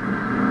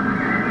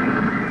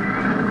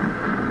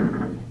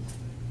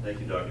 Thank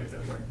you, Dr.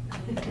 Becker.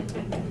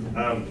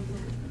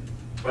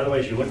 By the way,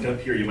 as you looked up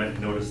here, you might have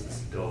noticed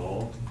this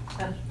doll.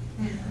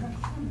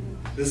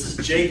 This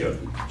is Jacob.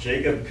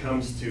 Jacob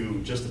comes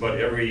to just about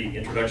every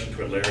Introduction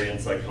to Adlerian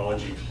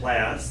Psychology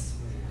class.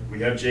 We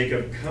have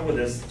Jacob come with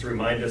us to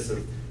remind us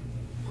of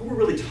who we're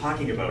really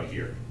talking about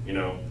here. You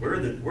know,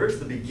 where's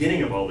the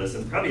beginning of all this?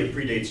 And probably it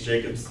predates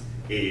Jacob's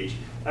age.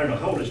 I don't know,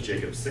 how old is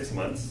Jacob? 6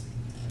 months?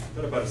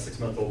 What about a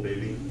 6-month-old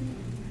baby?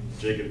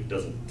 Jacob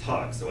doesn't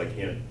talk, so I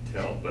can't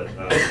tell, but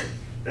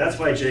that's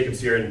why Jacob's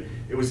here. And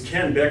it was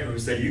Ken Becker who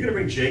said, "Are you going to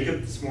bring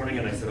Jacob this morning?"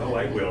 And I said, "Oh,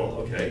 I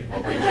will. Okay,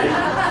 I'll bring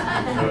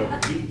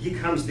Jacob." So he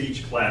comes to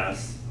each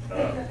class.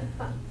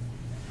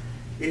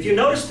 If you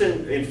noticed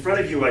in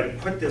front of you, I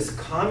put this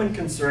common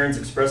concerns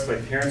expressed by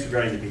parents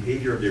regarding the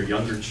behavior of their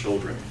younger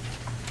children.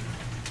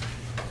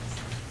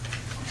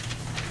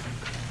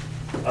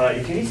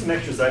 If you need some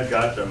extras, I've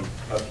got them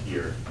up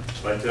here.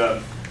 But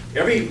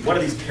every one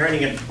of these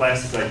parenting ed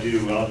classes I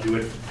do, I'll do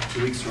it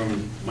 2 weeks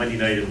from Monday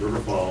night in River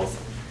Falls,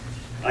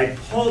 I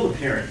poll the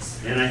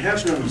parents, and I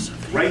have them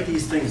write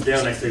these things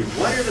down. I say,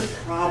 what are the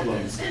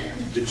problems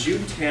that you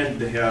tend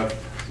to have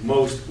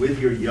most with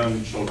your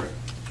young children?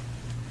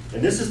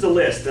 And this is the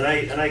list, and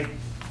I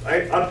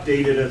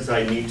update it as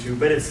I need to,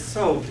 but it's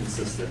so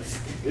consistent.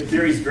 It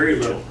varies very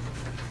little.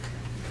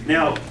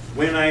 Now,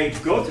 when I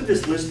go through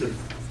this list of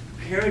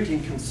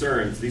parenting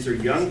concerns, these are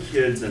young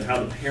kids and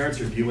how the parents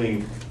are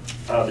viewing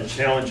the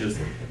challenges.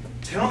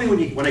 Tell me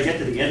when I get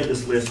to the end of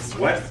this list,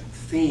 what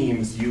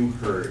themes you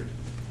heard.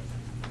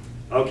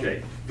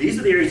 Okay, these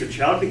are the areas of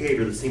child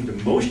behavior that seem to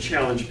most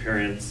challenge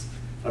parents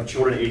of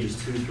children ages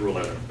 2 through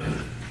 11.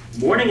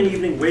 Morning and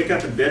evening wake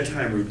up and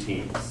bedtime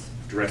routines,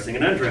 dressing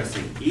and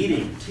undressing,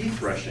 eating, teeth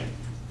brushing,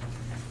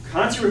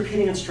 constant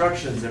repeating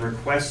instructions and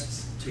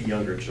requests to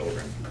younger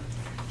children.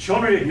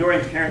 Children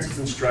ignoring parents'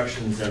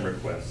 instructions and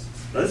requests.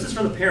 Now this is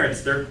from the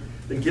parents. They've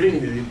been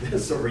giving me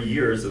this over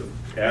years of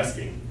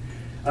asking.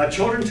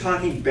 Children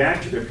talking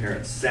back to their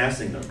parents,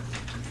 sassing them.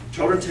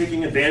 Children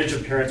taking advantage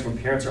of parents when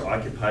parents are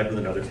occupied with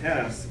another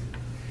task.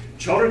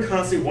 Children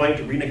constantly wanting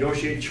to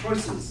renegotiate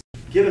choices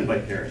given by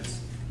parents.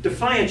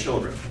 Defiant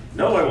children.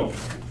 No, I won't.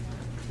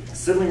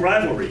 Sibling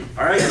rivalry,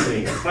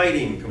 arguing,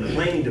 fighting,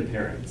 complaining to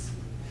parents.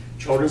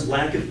 Children's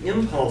lack of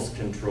impulse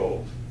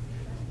control.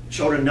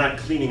 Children not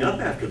cleaning up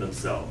after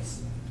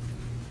themselves.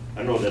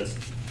 I know that's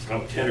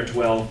about 10 or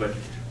 12, but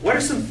what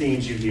are some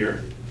themes you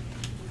hear?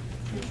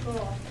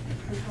 Control.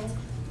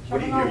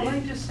 What do you hear?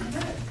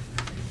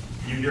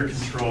 You hear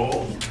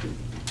control.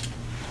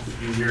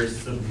 You hear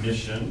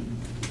submission.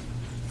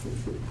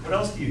 What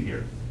else do you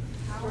hear?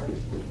 Power.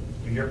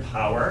 You hear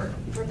power.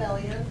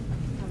 Rebellion.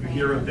 You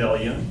hear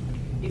rebellion.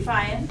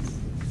 Defiance.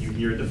 You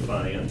hear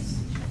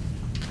defiance.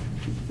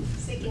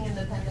 Seeking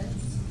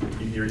independence.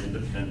 You hear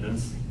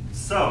independence.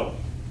 So,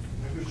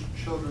 Maybe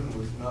children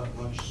with not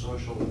much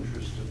social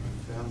interest in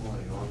the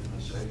family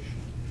organization.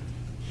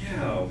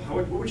 yeah,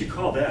 what would you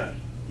call that?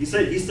 He's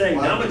saying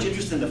not much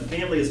interest in the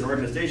family as an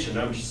organization,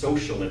 not much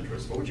social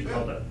interest. What would you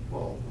call that?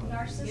 Well,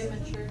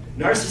 Narcissism.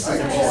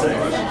 Narcissism, she's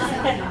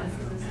saying.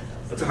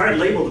 That's a hard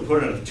label to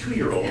put on a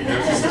 2-year-old.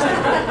 Narcissistic.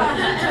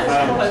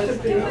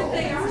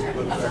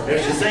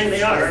 Yeah, she's saying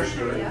they are.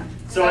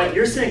 So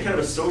you're saying kind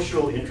of a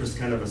social interest,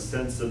 kind of a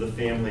sense of the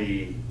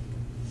family.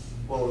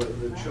 well,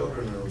 the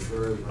children are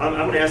very. I'm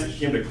going to ask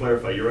him to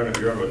clarify. You're on a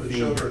The theme.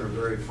 children are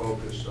very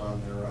focused on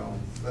their own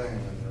thing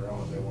and their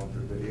own. They want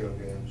their video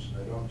games. And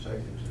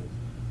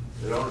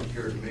they don't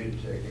appear to me to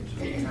take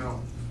into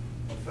account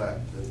the fact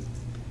that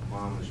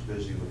mom is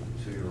busy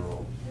with the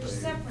 2-year-old. They're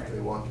separate. They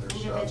want their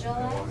stuff. They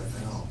want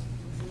it now.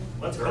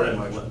 Let's call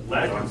it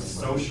lack of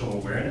social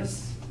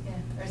awareness.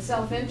 Yeah. Or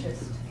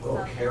self-interest.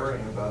 Well,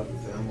 caring about the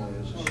family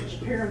as a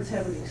system. Parents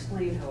haven't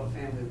explained how a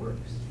family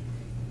works.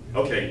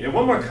 Okay, and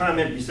one more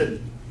comment. You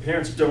said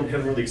parents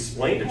haven't really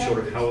explained to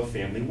children how a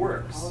family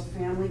works. How a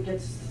family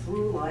gets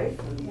through life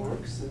and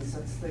works and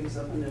sets things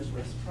up and there's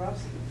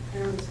reciprocity.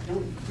 Parents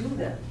don't do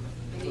that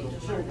for little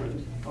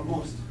children, or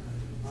most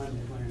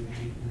non-Adlerian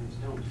parents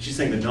don't. She's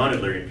saying the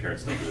non-Adlerian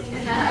parents don't do this.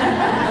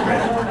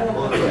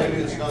 Well, maybe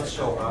it's not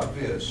so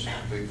obvious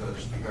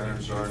because the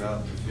parents aren't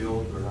out in the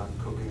field, they're not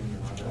cooking,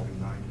 they're not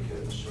having 9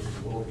 kids, so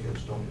the little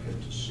kids don't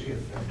get to see a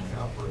family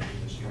operating.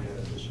 They see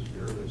dad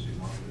disappear, they see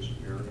mom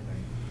disappear, and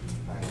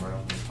they hang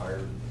around and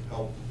hired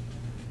help.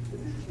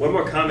 One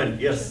more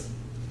comment, yes.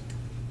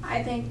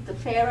 I think the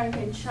parent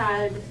and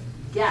child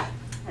gap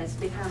has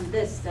become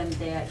this, and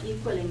they are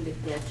equaling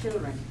with their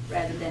children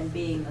rather than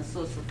being a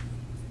source of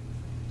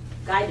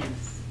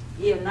guidance.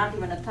 Not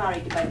even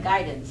authority, but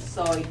guidance.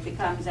 So it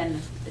becomes, and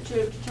the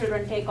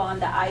children take on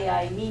the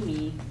I,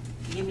 me,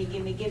 gimme,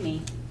 gimme,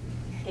 gimme,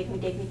 take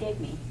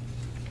me,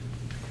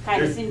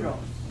 kind of syndrome.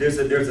 There's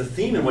a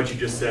theme in what you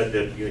just said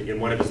that in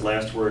one of his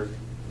last works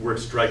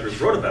Strikers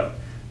wrote about,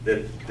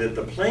 that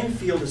the playing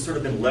field has sort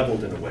of been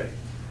leveled in a way.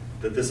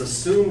 That this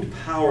assumed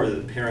power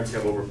that parents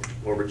have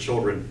over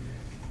children,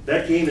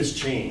 that game has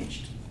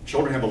changed.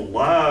 Children have a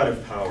lot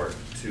of power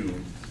to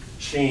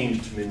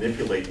change, to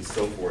manipulate, and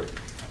so forth.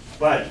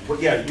 But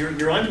yeah,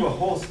 you're onto a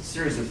whole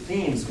series of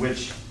themes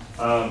which,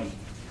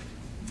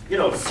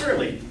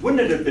 certainly,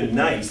 wouldn't it have been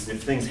nice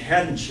if things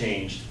hadn't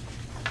changed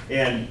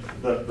and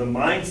the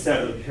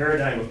mindset of the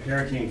paradigm of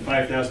parenting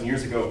 5,000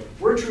 years ago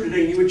were true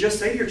today, and you would just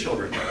say to your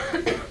children,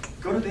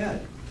 go to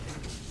bed.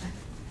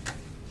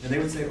 And they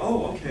would say,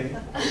 oh, okay.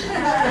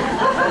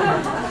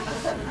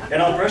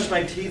 And I'll brush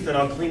my teeth and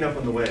I'll clean up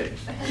on the way.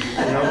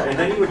 And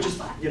then you would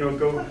just,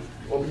 go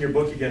open your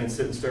book again and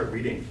sit and start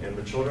reading. And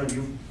the children,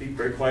 you'd be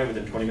very quiet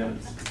within 20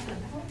 minutes.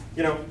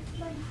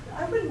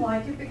 I wouldn't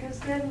like it because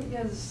then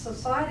the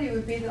society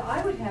would be that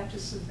I would have to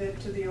submit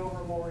to the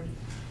overlord.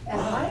 And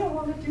I don't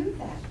want to do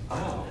that.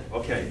 Oh,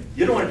 okay.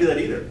 You don't want to do that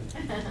either?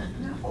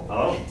 No.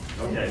 Oh,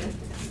 okay.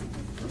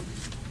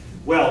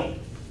 Well,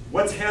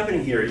 what's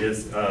happening here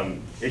is,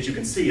 as you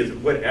can see, is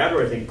what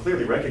Adler, I think,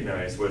 clearly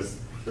recognized was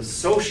the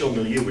social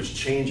milieu was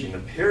changing. The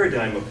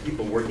paradigm of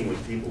people working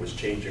with people was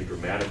changing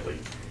dramatically.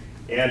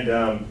 And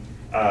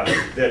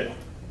that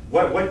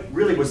what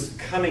really was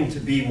coming to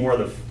be more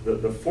the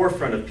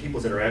forefront of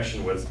people's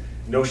interaction was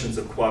notions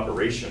of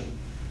cooperation,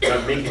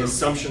 about making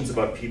assumptions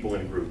about people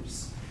in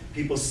groups.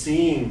 People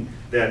seeing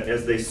that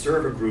as they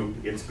serve a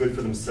group, it's good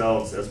for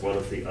themselves as well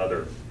as the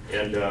other.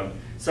 And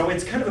so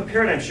it's kind of a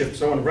paradigm shift.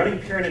 So in running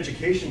parent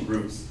education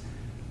groups,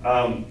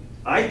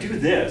 I do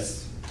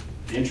this,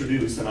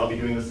 introduce, and I'll be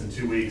doing this in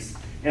 2 weeks.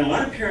 And a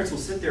lot of parents will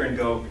sit there and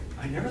go,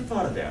 I never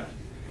thought of that.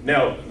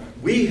 Now,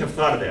 we have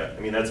thought of that. I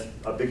mean, that's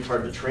a big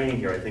part of the training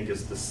here, I think,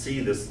 is to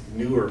see this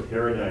newer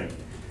paradigm.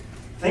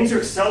 Things are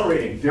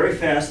accelerating very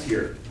fast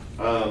here.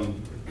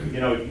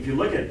 If you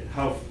look at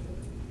how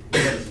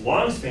this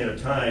long span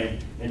of time,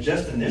 and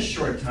just in this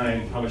short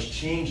time, how much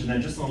change, and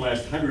then just in the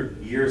last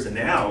 100 years, and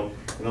now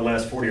in the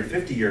last 40 or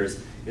 50 years,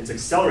 it's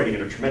accelerating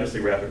at a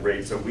tremendously rapid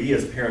rate. So we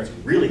as parents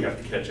really have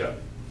to catch up.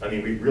 I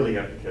mean, we really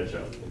have to catch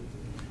up.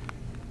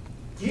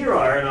 Here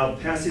are, and I'll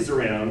pass these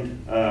around,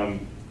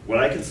 what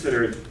I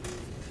consider,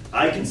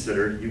 these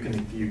are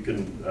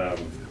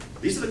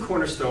the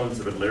cornerstones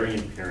of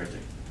Adlerian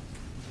parenting.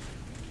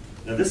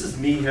 Now this is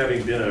me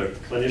having been a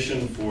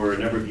clinician for a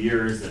number of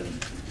years and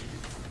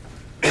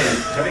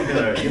having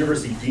been a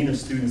university dean of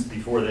students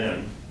before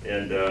then.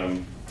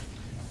 And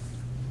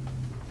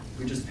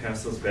we just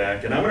pass those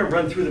back. And I'm going to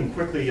run through them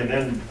quickly and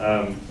then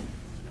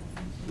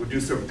we'll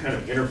do some kind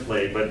of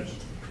interplay. But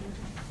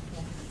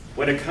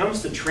when it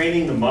comes to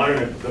training the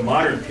modern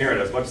parent,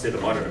 I was about to say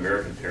the modern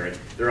American parent,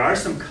 there are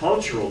some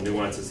cultural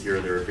nuances here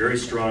that are very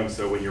strong.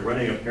 So when you're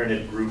running a parent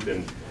ed group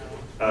in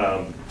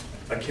a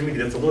community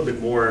that's a little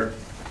bit more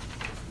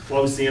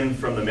close in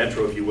from the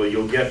metro, if you will,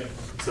 you'll get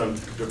some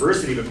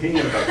diversity of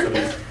opinion about some of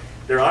these.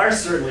 There are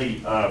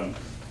certainly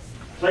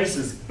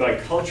places by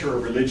culture or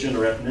religion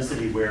or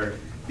ethnicity where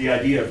the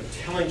idea of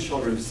telling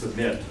children to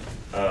submit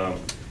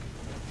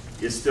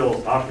is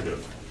still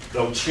operative,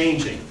 though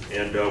changing.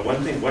 And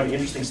one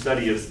interesting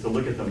study is to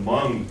look at the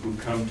Hmong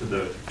who've come to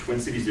the Twin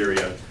Cities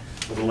area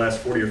over the last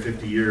 40 or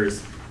 50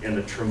 years and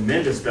the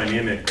tremendous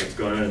dynamic that's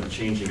gone on in the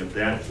changing of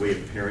that way of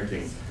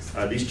parenting.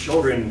 These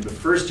children, the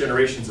first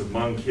generations of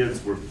Hmong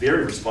kids, were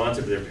very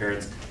responsive to their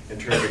parents in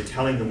terms of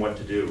telling them what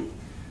to do.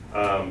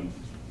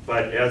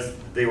 But as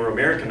they were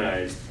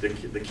Americanized,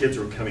 the kids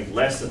were becoming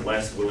less and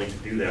less willing to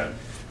do that.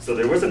 So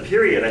there was a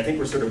period, I think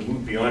we're sort of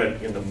moved beyond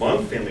it, in the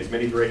Hmong families,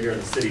 many right here in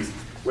the cities,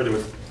 where there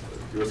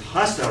was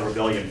hostile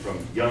rebellion from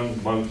young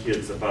Hmong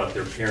kids about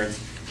their parents,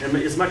 and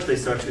as much they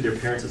saw to their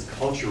parents as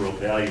cultural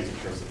values in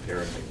terms of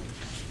parenting.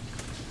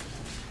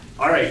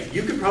 All right,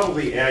 you could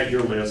probably add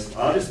your list.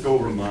 I'll just go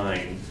over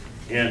mine.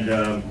 And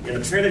in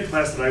the parent ed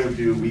class that I would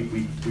do,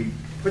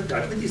 I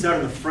put these out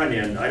on the front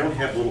end. I don't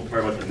have a little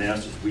part about the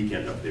Masters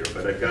weekend up there,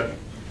 but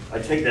I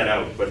take that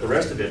out. But the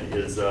rest of it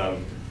is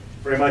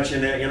very much,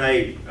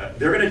 they're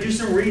going to do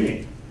some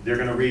reading. They're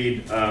going to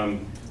read,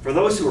 for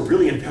those who are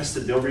really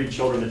invested, they'll read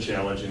Children the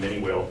Challenge, and many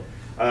will.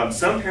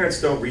 Some parents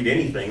don't read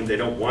anything, they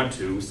don't want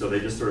to, so they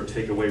just sort of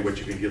take away what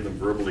you can give them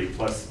verbally,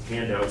 plus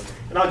handouts,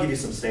 and I'll give you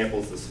some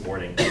samples this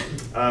morning.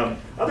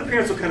 Other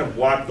parents will kind of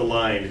walk the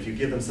line. If you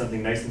give them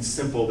something nice and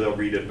simple, they'll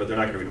read it, but they're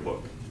not going to read a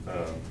book.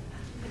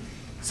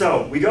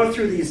 So we go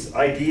through these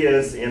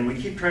ideas, and we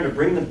keep trying to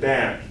bring them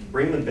back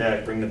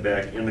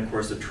in the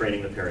course of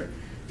training the parent.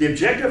 The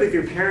objective of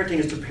your parenting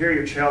is to prepare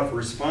your child for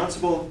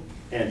responsible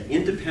and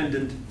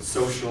independent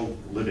social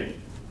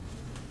living.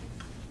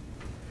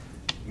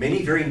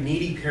 Many very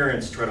needy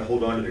parents try to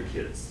hold on to their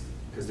kids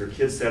because their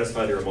kids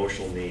satisfy their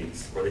emotional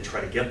needs, or they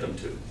try to get them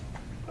to.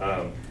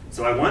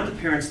 So I want the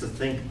parents to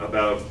think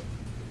about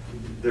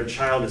their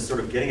child as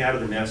sort of getting out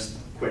of the nest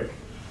quick.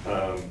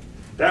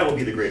 That will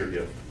be the greater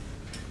gift.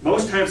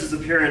 Most times as a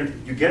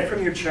parent, you get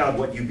from your child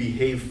what you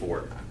behave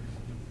for.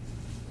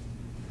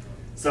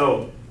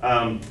 So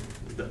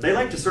they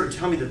like to sort of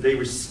tell me that they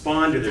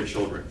respond to their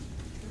children.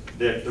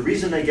 That the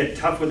reason they get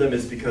tough with them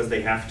is because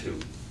they have to.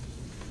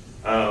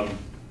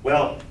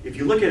 Well, if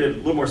you look at it a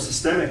little more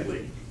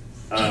systemically,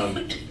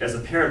 as a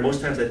parent,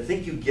 most times I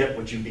think you get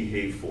what you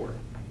behave for.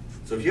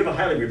 So if you have a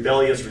highly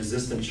rebellious,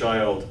 resistant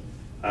child,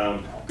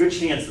 good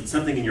chance that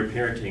something in your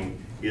parenting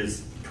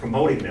is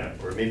promoting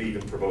that, or maybe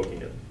even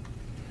provoking it.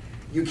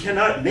 You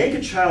cannot make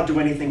a child do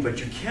anything, but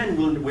you can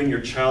win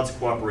your child's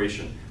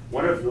cooperation.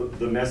 One of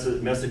the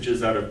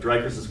messages out of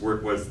Dreiker's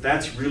work was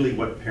that's really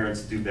what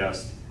parents do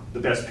best.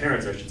 The best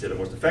parents, I should say, the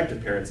most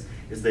effective parents,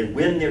 is they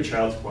win their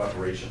child's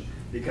cooperation.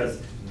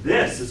 Because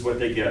this is what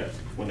they get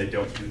when they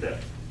don't do that.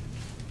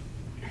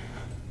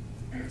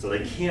 So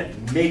they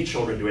can't make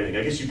children do anything.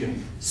 I guess you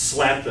can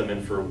slap them,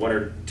 and for 1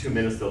 or 2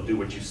 minutes they'll do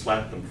what you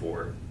slapped them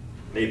for.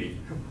 Maybe.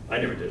 I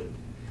never did.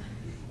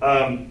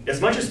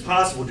 As much as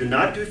possible, do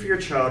not do for your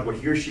child what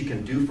he or she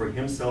can do for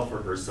himself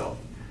or herself.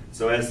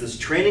 So as this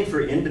training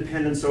for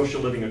independent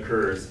social living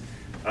occurs,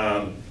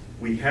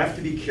 we have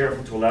to be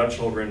careful to allow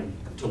children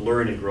to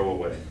learn and grow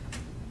away.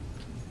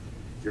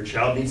 Your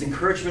child needs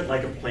encouragement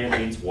like a plant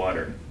needs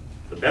water.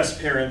 The best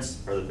parents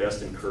are the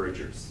best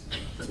encouragers.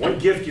 There's one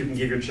gift you can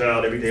give your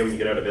child every day when you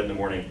get out of bed in the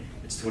morning.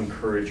 It's to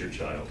encourage your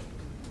child.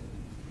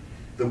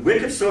 The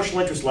wick of social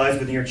interest lies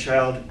within your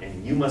child,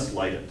 and you must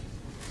light it.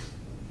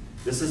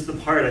 This is the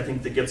part, I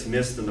think, that gets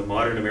missed in the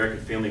modern American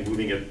family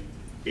moving at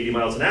 80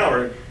 miles an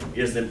hour,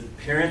 is that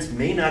parents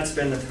may not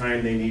spend the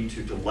time they need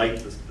to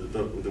light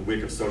the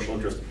wick of social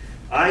interest.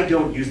 I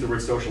don't use the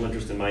word social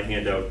interest in my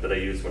handout that I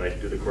use when I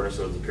do the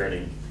Cornerstones of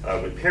Parenting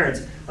with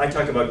parents. I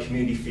talk about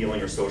community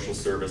feeling or social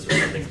service or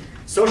something.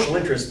 Social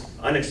interest,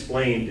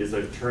 unexplained, is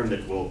a term that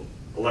a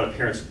lot of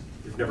parents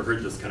who've never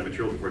heard this kind of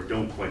material before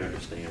don't quite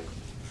understand.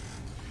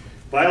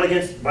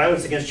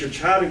 Violence against your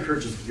child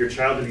encourages your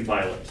child to be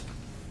violent.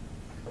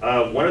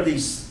 One of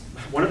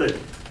the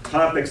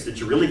topics that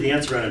you really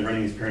dance around in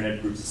running these parent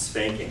ed groups is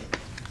spanking.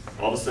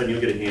 All of a sudden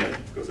you'll get a hand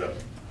that goes up.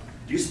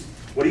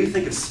 What do you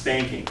think of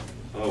spanking?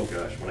 Oh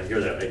gosh, when I hear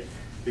that,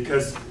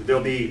 because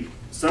there'll be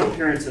some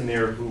parents in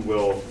there who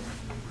will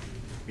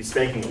be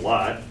spanking a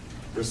lot.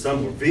 There's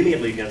some who are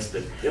vehemently against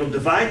it. It'll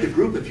divide the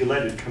group if you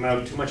let it come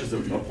out too much as a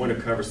point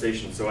of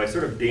conversation, so I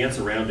sort of dance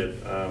around it.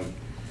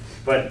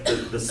 But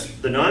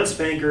the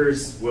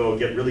non-spankers will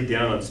get really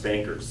down on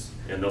spankers,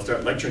 and they'll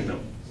start lecturing them,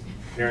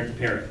 parent to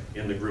parent,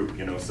 in the group,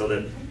 so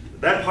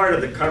that part of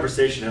the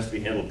conversation has to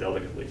be handled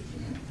delicately.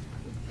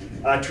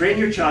 Train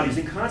your child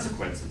using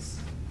consequences.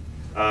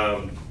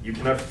 You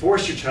cannot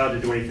force your child to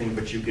do anything,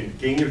 but you can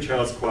gain your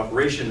child's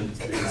cooperation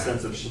and a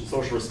sense of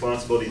social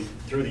responsibility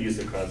through the use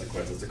of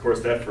consequences. Of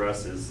course, that for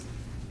us is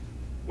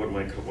what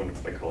I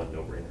call a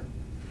no-brainer.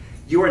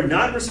 You are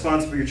not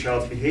responsible for your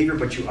child's behavior,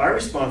 but you are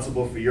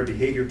responsible for your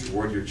behavior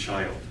toward your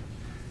child.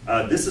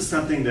 This is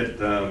something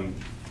that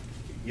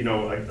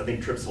I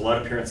think trips a lot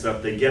of parents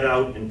up. They get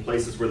out in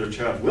places where their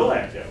child will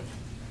act out,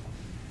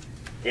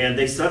 and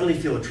they suddenly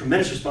feel a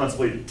tremendous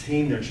responsibility to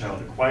tame their child,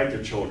 to quiet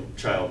their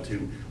child,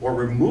 or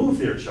remove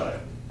their child,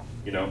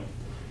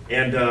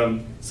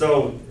 And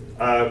so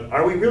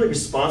are we really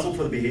responsible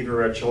for the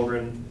behavior of our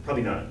children?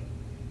 Probably not.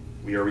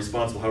 We are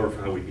responsible, however,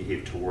 for how we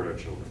behave toward our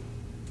children.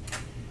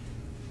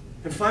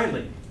 And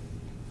finally,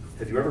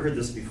 have you ever heard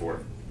this before?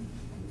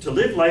 To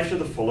live life to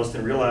the fullest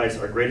and realize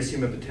our greatest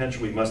human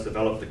potential, we must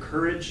develop the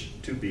courage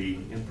to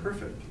be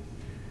imperfect.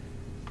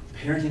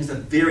 Parenting is a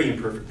very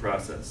imperfect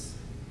process.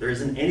 There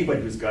isn't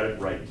anybody who's got it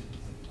right.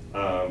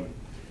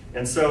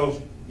 And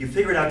so you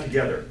figure it out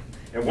together.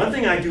 And one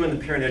thing I do in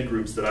the parent ed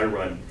groups that I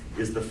run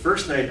is the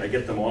first night I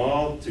get them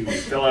all to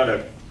fill out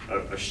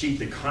a sheet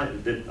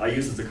that I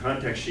use as a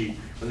contact sheet.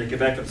 When they get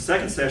back to the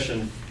second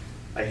session,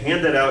 I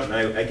hand that out and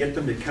I get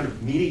them to kind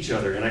of meet each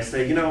other. And I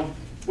say,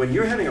 when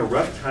you're having a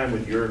rough time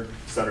with your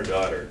son or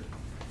daughter,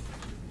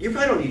 you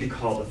probably don't need to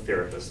call the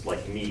therapist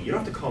like me. You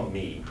don't have to call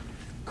me.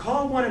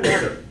 Call one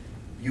another.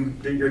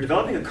 You're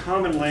developing a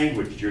common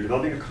language. You're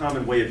developing a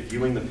common way of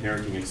viewing the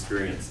parenting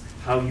experience,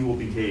 how you will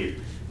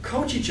behave.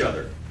 Coach each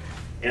other.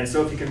 And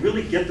so if you can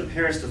really get the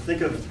parents to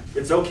think of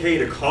it's okay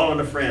to call on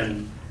a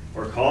friend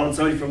or call on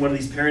somebody from one of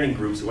these parenting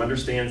groups who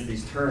understands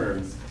these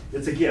terms,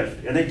 it's a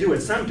gift. And they do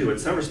it. Some do it.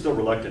 Some are still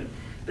reluctant.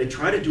 They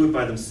try to do it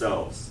by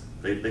themselves.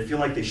 They feel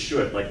like they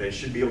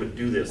should be able to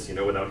do this,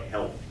 without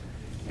help.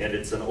 And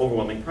it's an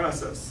overwhelming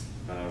process.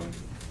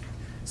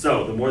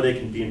 So the more they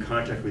can be in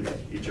contact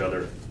with each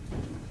other.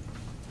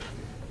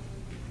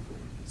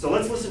 So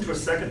let's listen to a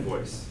second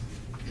voice.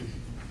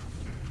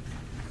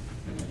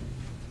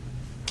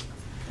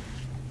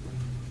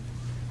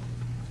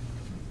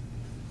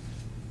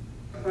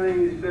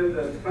 He said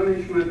that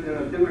punishment in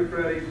a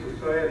democratic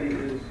society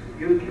is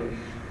useless.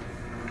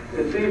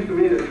 It seems to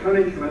me that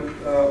punishment,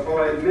 while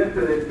I admit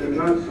that it does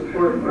not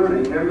support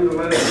learning,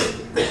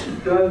 nevertheless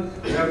does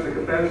have the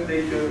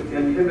capacity to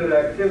inhibit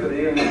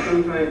activity, and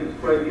sometimes it's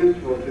quite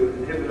useful to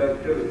inhibit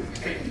activity.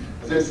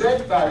 The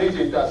sad part is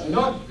it does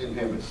not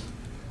inhibit.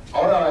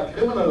 All our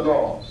criminal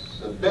laws,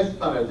 the death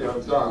penalty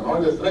and so on,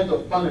 all the threat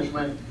of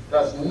punishment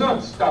does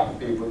not stop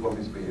people from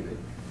misbehaving.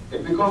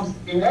 It becomes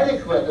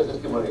inadequate as a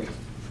stimulation.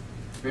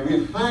 We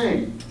will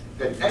find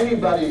that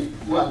anybody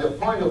who at the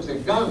point of the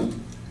gun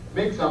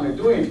makes something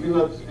do it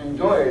will not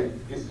enjoy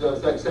its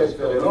success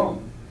very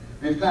long.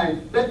 We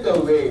find better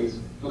ways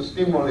to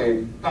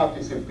stimulate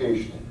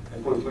participation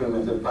and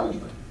fulfillment of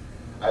punishment.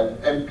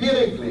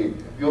 Empirically,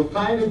 you'll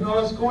find it in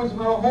our schools, in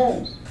our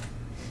homes.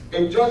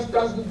 It just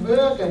doesn't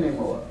work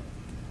anymore.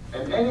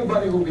 And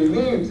anybody who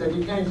believes that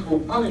he can,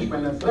 through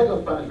punishment and threat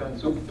of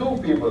punishment,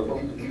 subdue people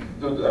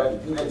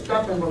to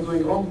stop them from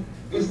doing wrong,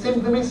 is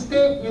simply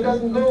mistaken. It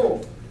doesn't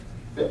go.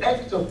 The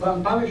acts of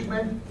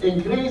punishment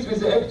increase with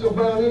the acts of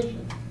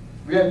violation.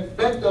 We have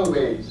better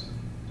ways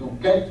to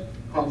get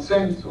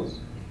consensus,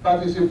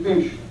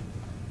 participation,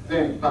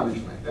 than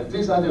punishment. And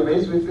these are the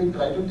ways which we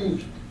try to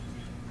teach.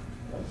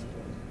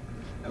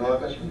 Another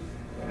question?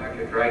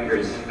 Dr.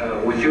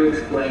 Dreikers, would you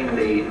explain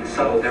the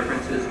subtle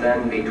differences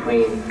then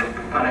between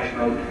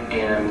punishment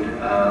and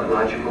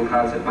logical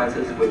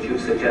consequences, which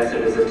you've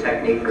suggested as a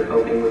technique for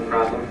coping with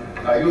problems?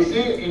 You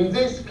see, in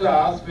this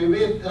class, we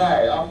will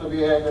try, after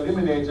we have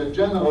eliminated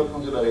general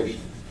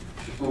consideration,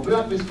 to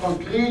work with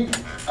concrete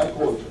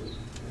approaches.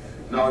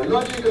 Now,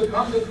 logical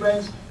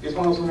consequence is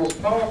one of the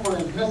most powerful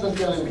and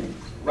necessary means.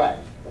 Right.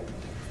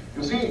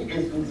 You see,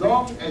 as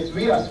long as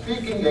we are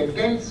speaking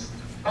against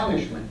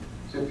punishment,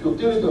 the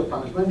futility of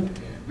punishment,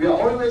 we are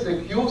always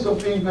accused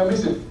of being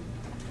permissive.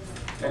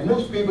 And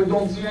most people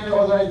don't see any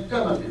other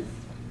alternative,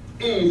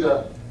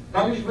 either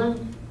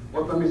punishment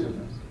or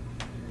permissiveness.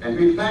 And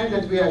we find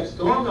that we have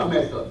stronger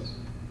methods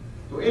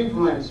to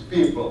influence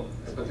people,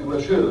 in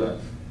particular children,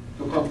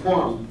 to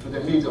conform to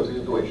the needs of the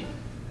situation.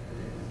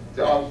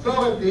 The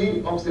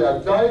authority of the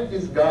adult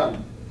is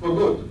gone for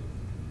good.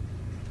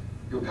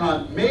 You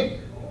can't make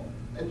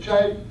a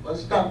child or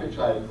stop a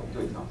child from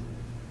doing something.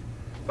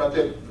 But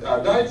the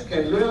adults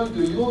can learn to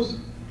use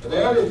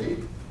reality,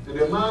 the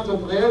demands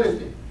of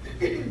reality,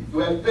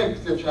 to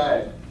affect the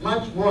child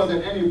much more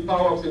than any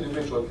power of the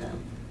individual can.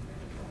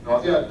 Now,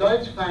 the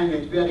adults find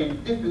it very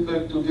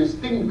difficult to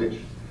distinguish,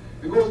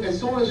 because as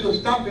soon as you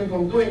stop him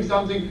from doing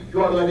something,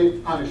 you're already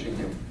punishing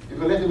him. If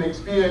you let him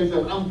experience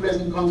an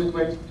unpleasant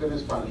consequence, that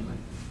is punishment.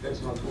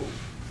 That's not true.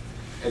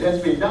 It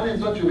has been done in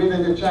such a way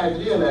that the child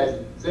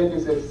realizes that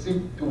is a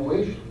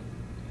situation.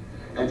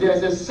 And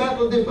there's a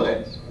subtle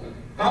difference.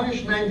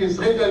 Punishment is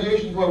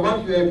retaliation for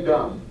what you have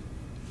done.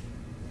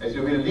 As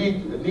you will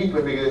need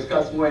when we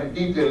discuss more in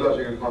detail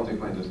logical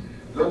consequences.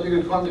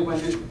 Logical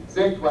consequences,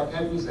 that's what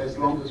happens as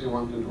long as you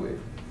want to do it.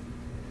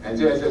 And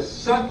there is a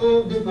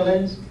subtle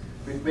difference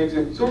which makes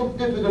it so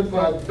difficult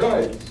for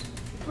adults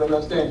to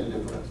understand the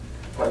difference.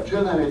 For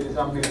children, it is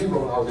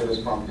unbelievable how they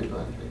respond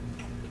differently.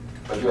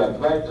 But you are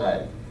quite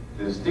right.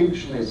 The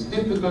distinction is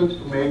difficult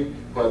to make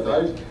for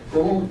adults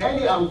for whom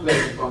any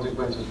unpleasant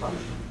consequence is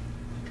punishment.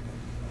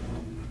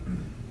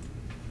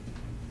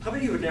 How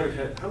many of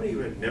you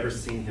had never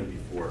seen him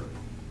before?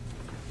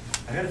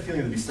 I had a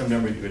feeling there'd be some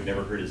number of you who had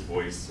never heard his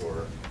voice,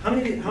 or how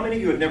many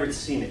of you had never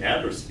seen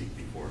Adler speak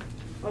before?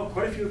 Oh,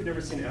 quite a few have never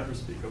seen Adler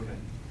speak,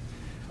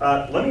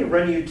 okay. Let me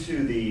run you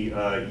to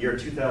the year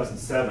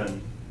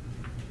 2007,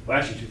 well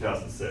actually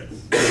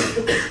 2006.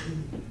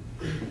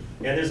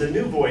 And there's a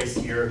new voice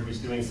here who's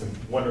doing some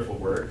wonderful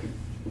work.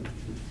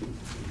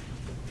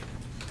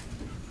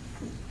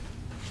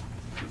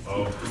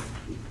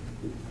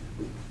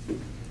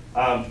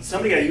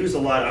 Somebody I use a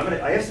lot,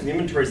 I have some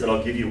inventories that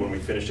I'll give you when we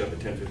finish up at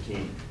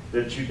 10:15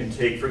 that you can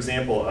take. For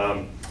example,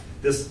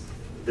 this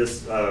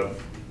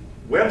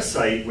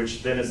website,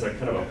 which then is a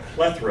kind of a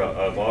plethora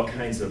of all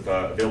kinds of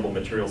available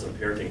materials on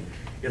parenting.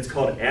 It's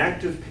called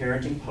Active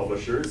Parenting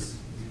Publishers,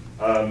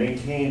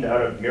 maintained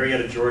out of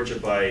Marietta, Georgia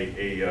by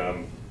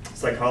a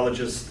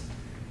psychologist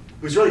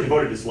who's really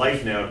devoted his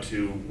life now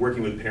to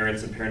working with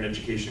parents and parent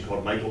education,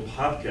 called Michael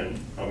Popkin.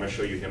 I'm going to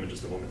show you him in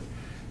just a moment.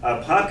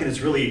 Popkin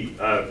has really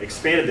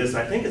expanded this.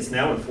 I think it's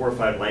now in 4 or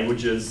 5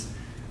 languages.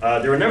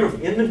 There are a number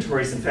of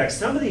inventories. In fact,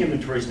 some of the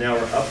inventories now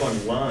are up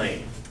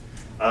online,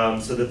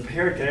 so the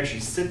parent can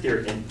actually sit there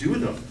and do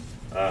them.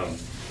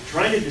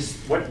 Trying to just,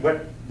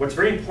 what's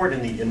very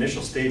important in the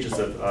initial stages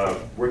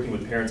of working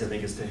with parents, I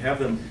think, is to have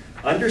them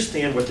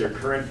understand what their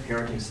current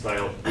parenting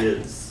style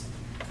is.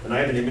 And I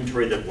have an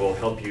inventory that will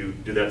help you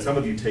do that. Some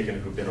of you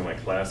who've been in my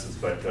classes,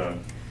 but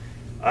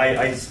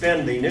I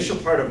spend the initial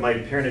part of my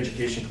parent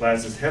education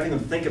classes having them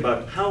think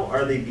about how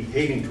are they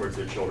behaving towards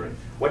their children?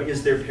 What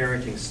is their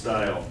parenting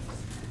style?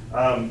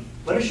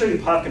 Let me show you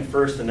Popkin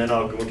first, and then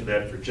I'll go into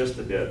that for just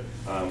a bit.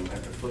 I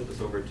have to flip this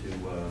over to,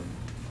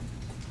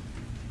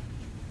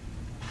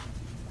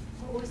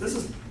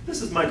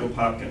 this is Michael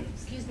Popkin.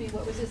 Excuse me,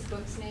 what was his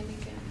book's name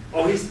again?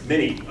 Oh, he's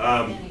many.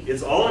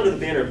 It's all under the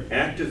banner of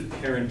Active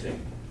Parenting.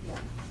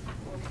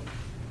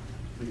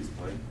 Please,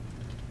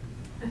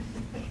 Mike.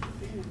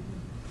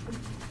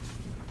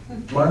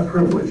 It's my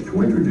privilege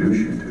to introduce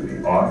you to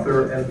the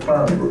author and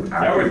founder of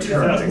Active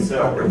Parenting,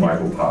 Dr.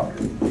 Michael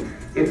Popkin.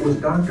 It was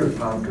Dr.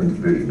 Popkin's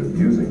vision of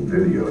using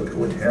video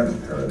to enhance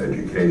parent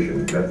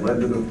education that led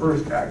to the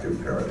first Active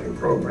Parenting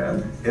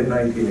program in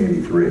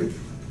 1983.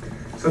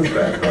 Since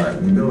that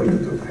time,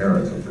 millions of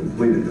parents have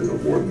completed his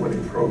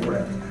award-winning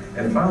program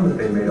and found that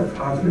they made a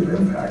positive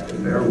impact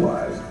in their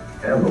lives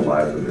and the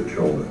lives of their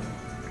children.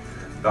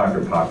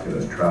 Dr. Popkin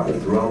has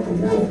traveled throughout the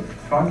world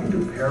talking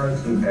to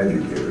parents and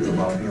educators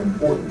about the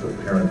importance of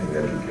parenting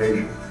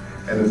education,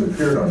 and has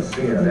appeared on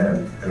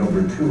CNN and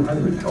over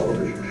 200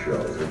 television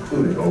shows,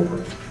 including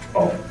Oprah.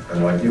 Oh,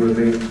 and like you and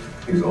me,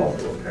 he's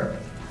also a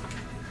parent.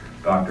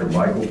 Dr.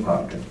 Michael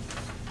Popkin.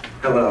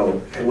 Hello,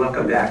 and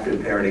welcome to Active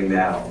Parenting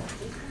Now.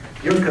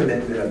 Your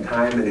commitment of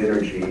time and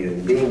energy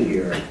in being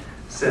here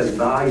says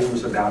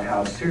volumes about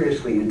how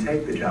seriously you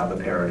take the job of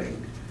parenting,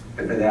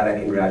 and for that I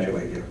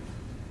congratulate you.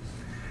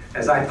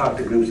 As I talk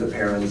to groups of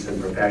parents and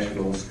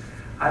professionals,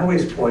 I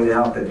always point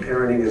out that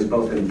parenting is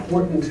both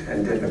important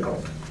and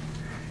difficult.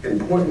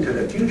 important to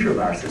the future of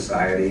our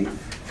society,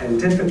 and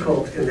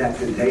difficult in that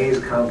today's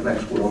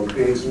complex world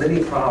creates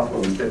many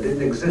problems that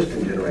didn't exist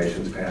in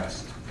generations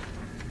past.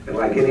 And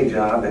like any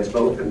job that's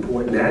both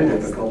important and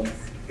difficult,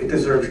 it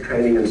deserves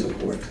training and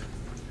support.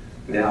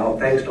 Now,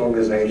 thanks to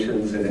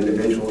organizations and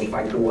individuals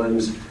like the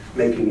ones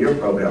making your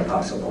program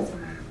possible,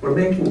 we're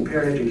making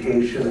parent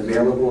education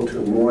available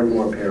to more and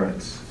more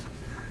parents.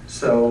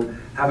 So,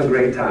 have a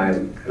great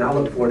time, and I'll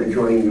look forward to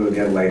joining you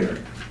again later.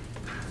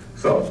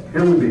 So,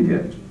 here we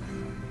begin.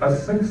 A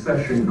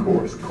 6-session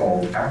course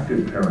called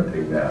Active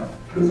Parenting Now,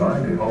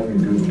 designed to help you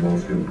do the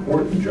most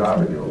important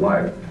job in your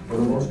life for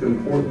the most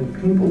important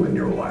people in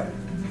your life,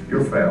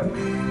 your family.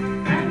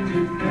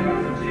 Active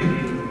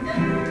parenting,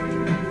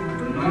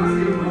 the most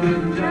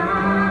important job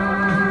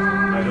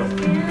in my life.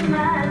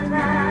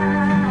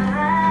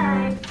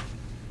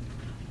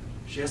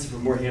 She asked for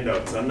more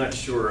handouts. I'm not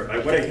sure.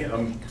 What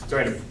I'm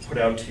trying to put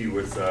out to you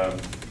is,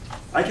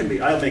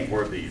 I'll make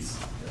more of these.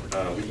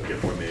 We can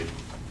get more made.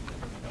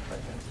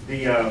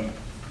 The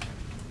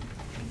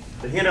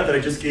handout that I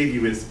just gave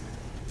you is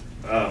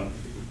a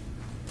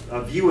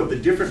view of the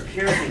different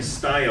parenting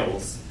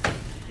styles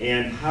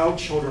and how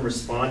children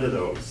respond to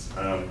those.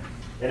 And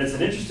it's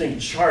an interesting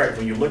chart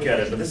when you look at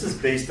it, but this is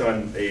based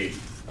on a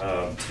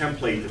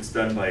template that's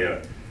done by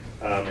an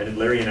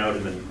Adlerian out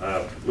in the,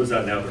 lives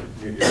out now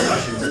in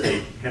Washington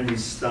State, Henry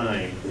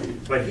Stein.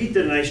 But he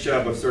did a nice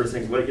job of sort of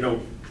saying, well, you know,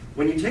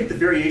 when you take the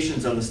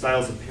variations on the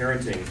styles of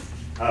parenting,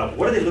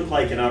 what do they look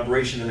like in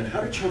operation, and then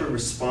how do children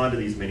respond to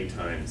these many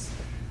times?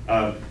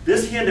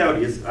 This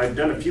handout is, I've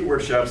done a few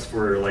workshops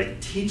for like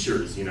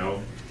teachers, you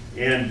know,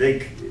 and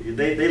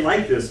they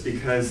like this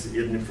because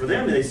for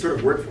them they sort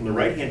of work from the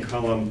right-hand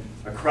column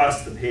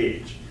across the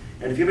page.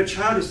 And if you have a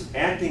child who's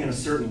acting in a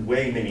certain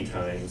way many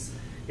times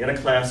in a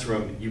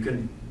classroom, you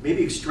can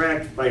maybe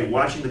extract by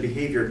watching the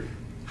behavior,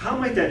 how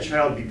might that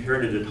child be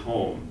parented at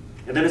home?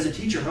 And then as a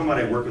teacher, how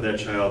might I work with that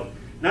child?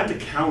 Not to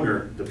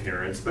counter the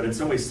parents, but in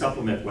some way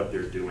supplement what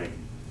they're doing.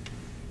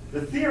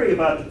 The theory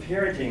about the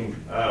parenting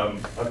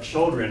of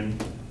children,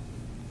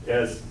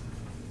 as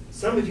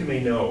some of you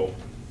may know,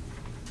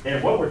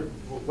 and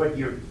what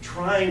you're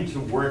trying to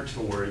work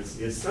towards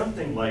is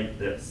something like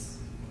this.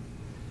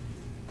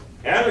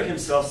 Adler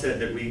himself said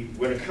that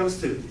when it comes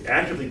to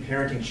actively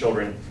parenting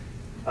children,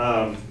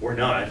 or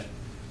not,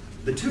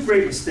 the two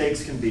great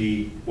mistakes can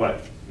be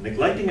what?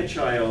 Neglecting a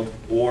child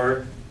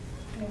or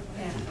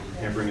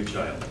pampering a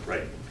child,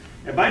 right?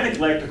 And by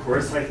neglect, of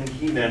course, I think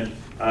he meant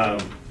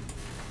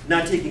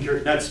not taking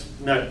care, not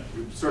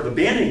sort of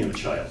abandoning the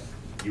child.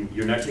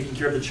 You're not taking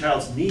care of the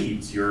child's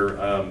needs. You're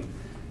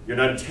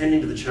not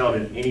attending to the child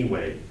in any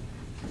way.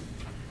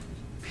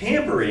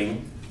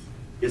 Pampering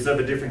is of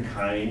a different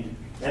kind,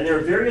 and there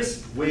are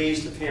various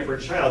ways to pamper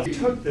a child. If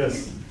you took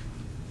this,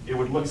 it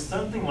would look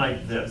something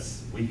like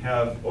this. We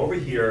have over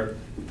here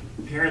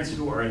parents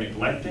who are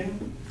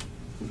neglecting,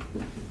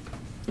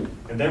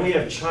 and then we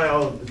have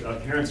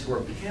parents who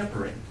are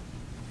pampering.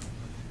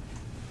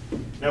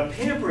 Now,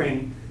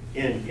 pampering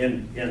in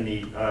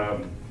the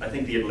I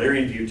think the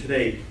Adlerian view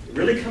today, it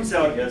really comes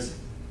out as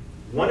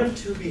one of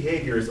two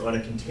behaviors on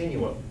a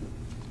continuum.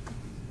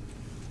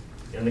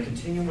 And the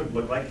continuum would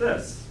look like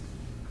this.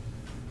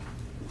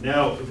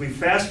 Now, if we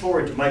fast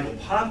forward to Michael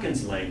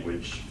Popkin's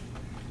language,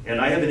 and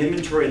I have an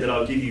inventory that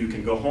I'll give you, you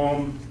can go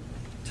home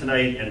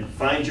tonight and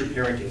find your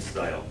parenting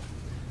style.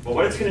 But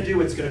what it's going to do,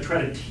 it's going to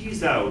try to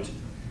tease out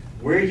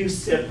where you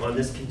sit on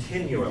this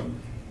continuum.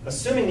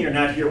 Assuming you're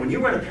not here, when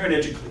you run a parent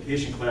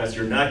education class,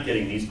 you're not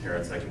getting these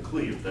parents, I can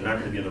clue you. They're not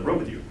going to be in the room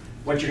with you.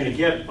 What you're going to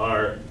get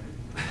are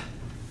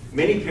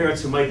many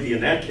parents who might be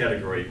in that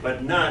category,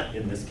 but not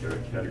in this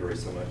category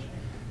so much.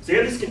 So you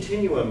have this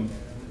continuum.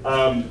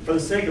 For the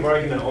sake of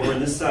argument, over on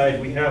this side,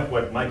 we have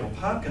what Michael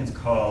Popkins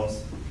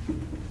calls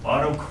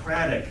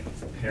autocratic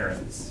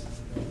parents.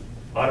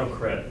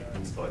 Autocratic.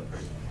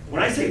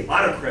 When I say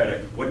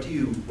autocratic,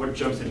 what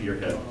jumps into your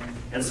head?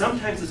 And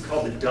sometimes it's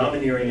called the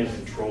domineering and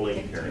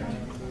controlling parent.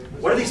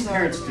 What do these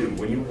parents do?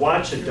 When you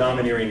watch a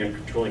domineering and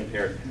controlling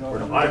parent or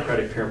an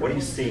autocratic parent, what are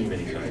you seeing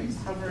many times?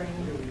 Hovering.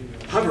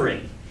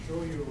 Hovering.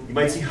 You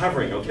might see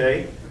hovering,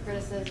 okay?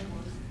 Criticism.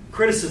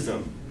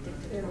 Criticism.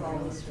 They're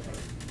always right.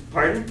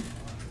 Pardon?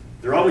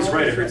 They're always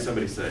right, I heard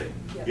somebody say.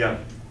 Yeah.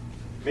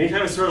 Many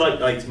times it's sort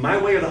of like it's my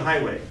way or the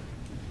highway.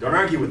 Don't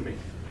argue with me.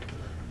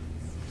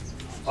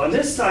 On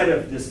this side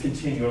of this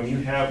continuum, you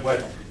have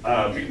what,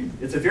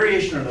 it's a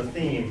variation on the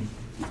theme.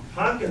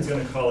 Hopkins is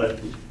going to call it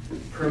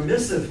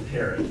permissive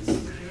parents.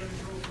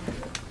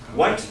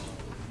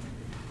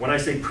 When I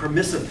say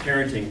permissive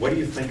parenting, what do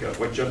you think of?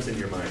 What jumps into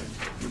your mind?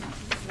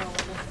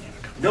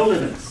 No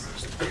limits.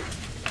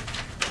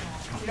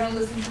 You don't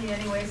listen to me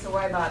anyway, so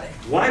why bother?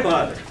 Why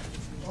bother?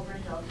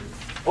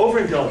 Overindulgence.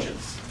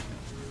 Overindulgence.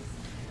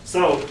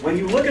 So when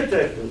you look at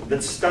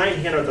the Stein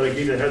handout that I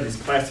gave you that has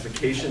these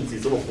classifications,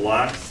 these little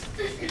blocks,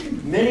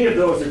 many of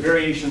those are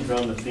variations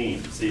on the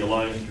theme. See a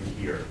line through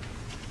here.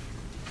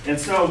 And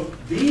so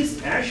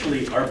these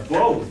actually are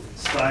both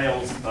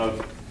styles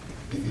of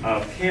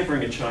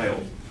pampering a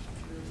child.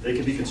 They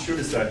can be construed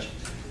as such.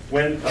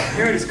 When a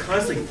parent is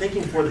constantly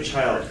thinking for the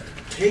child,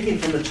 taking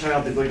from the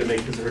child the ability to make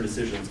his or her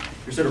decisions,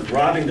 you're sort of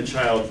robbing the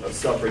child of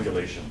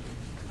self-regulation.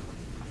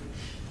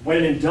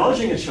 When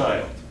indulging a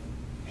child,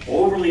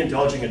 overly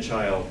indulging a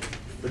child,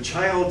 the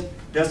child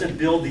doesn't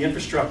build the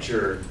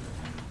infrastructure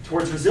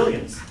towards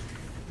resilience.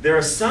 There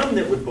are some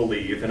that would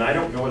believe, and I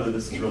don't know whether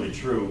this is really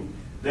true,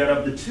 that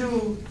of the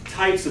two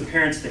types of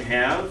parents to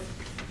have,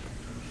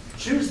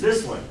 choose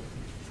this one.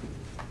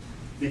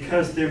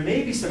 Because there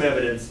may be some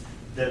evidence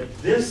that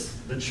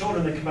the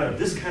children that come out of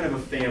this kind of a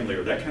family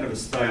or that kind of a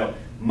style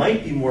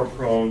might be more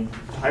prone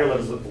to higher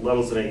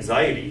levels of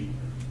anxiety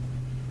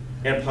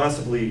and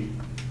possibly,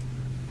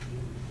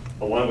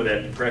 along with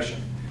that,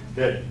 depression.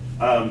 That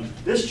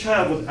this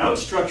child without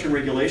structure and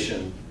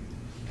regulation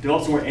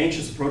develops a more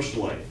anxious approach to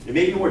life. It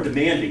may be more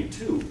demanding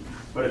too,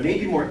 but it may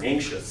be more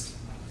anxious.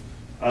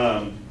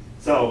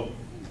 So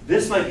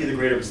this might be the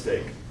greater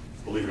mistake,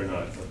 believe it or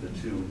not, of the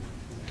two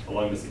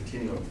along this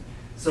continuum.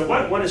 So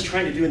what one is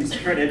trying to do in these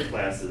parent ed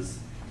classes,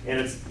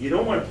 and you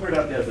don't want to put it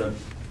up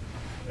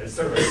as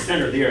sort of a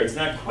center there, it's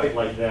not quite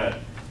like that,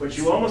 but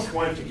you almost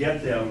want to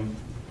get them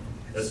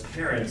as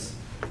parents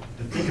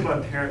to think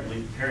about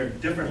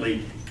parenting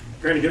differently,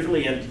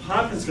 and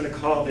Hopkins is going to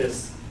call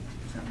this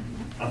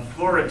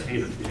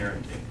authoritative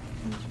parenting.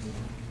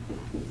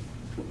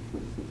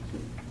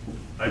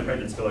 I probably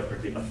didn't spell it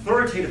correctly.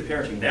 Authoritative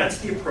parenting, that's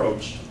the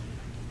approach.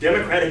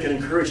 Democratic and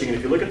encouraging, and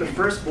if you look at the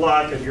first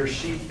block of your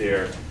sheet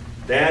there,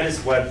 that is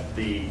what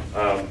the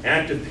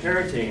active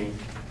parenting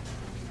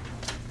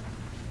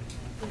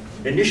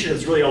initiative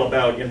is really all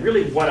about, and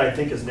really what I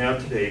think is now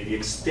today the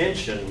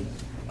extension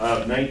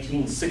of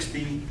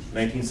 1960,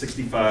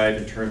 1965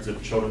 in terms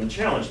of Children the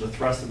Challenge, the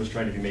thrust that was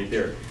trying to be made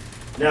there.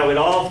 Now, it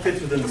all fits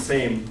within the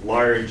same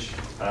large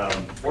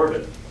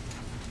orbit.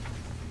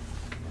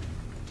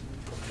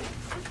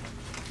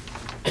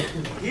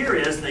 Here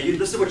is, now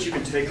this is what you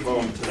can take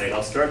home tonight.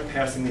 I'll start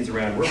passing these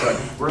around.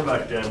 We're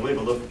about done. We have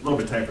a little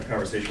bit of time for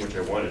conversation, which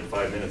I wanted,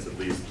 5 minutes at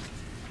least.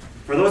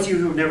 For those of you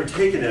who have never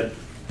taken it,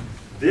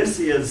 this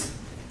is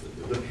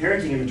the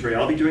parenting inventory.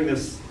 I'll be doing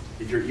this,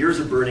 if your ears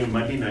are burning,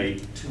 Monday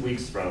night, 2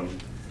 weeks from.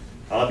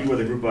 I'll be with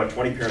a group of about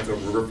 20 parents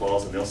over River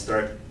Falls, and they'll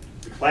start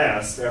the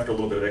class after a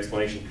little bit of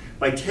explanation.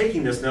 By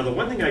taking this, now the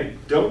one thing I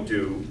don't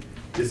do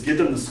is give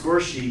them the score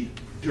sheet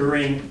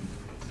during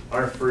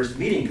our first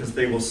meeting, because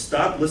they will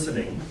stop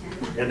listening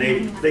and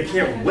they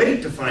can't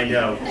wait to find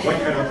out what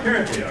kind of a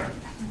parent they are.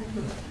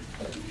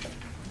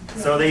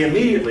 So they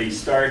immediately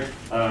start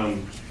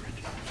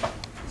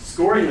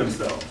scoring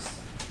themselves.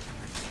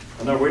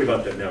 I'm not worried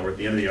about that now. We're at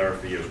the end of the hour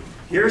for you.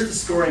 Here's the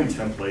scoring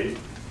template.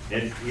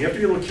 And you have to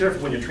be a little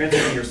careful when you're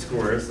transferring your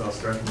scores. I'll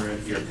start from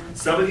around here.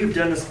 Some of you have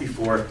done this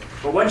before,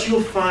 but what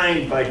you'll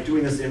find by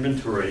doing this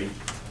inventory,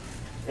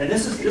 and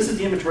this is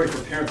the inventory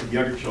for parents of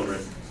younger children,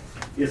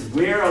 is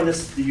where on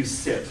this do you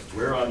sit?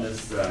 Where on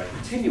this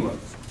continuum?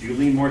 Do you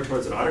lean more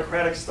towards an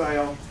autocratic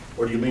style,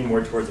 or do you lean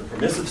more towards a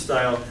permissive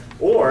style,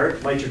 or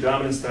might your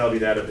dominant style be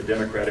that of the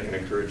democratic and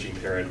encouraging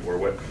parent, or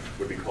what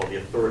would be called the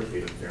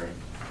authoritative parent?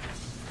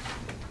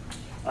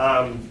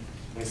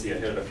 Let me see, I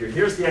had it up here.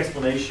 Here's the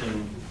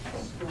explanation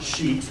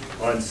sheet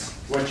on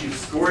what you've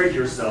scored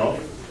yourself.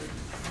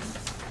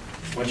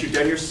 Once you've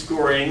done your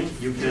scoring,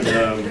 you can...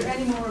 Are there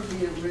any more of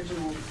the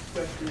original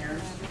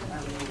questionnaires?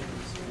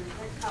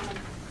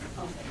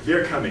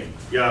 They're coming.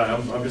 Yeah,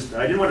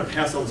 I didn't want to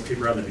pass all this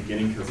paper out in the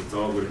beginning because it's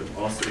all would have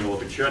all sitting a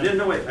little bit sure. I didn't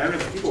know. I don't know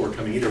if people were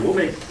coming either. We'll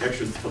make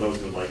extras for those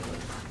who would like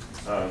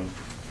them.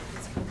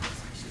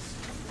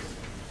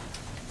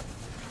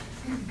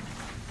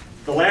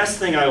 The last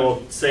thing I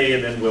will say,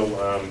 and then we'll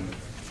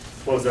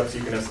close up so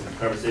you can have some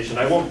conversation.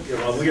 I won't.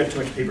 We got too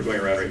much paper going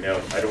around right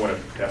now. I don't want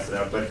to pass it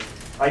out, but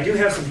I do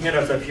have some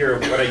handouts up here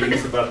of what I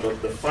use about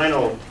the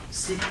final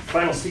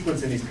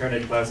sequence in these parent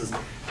ed classes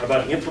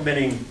about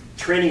implementing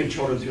training of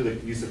children through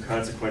the use of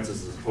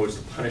consequences as opposed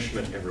to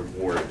punishment and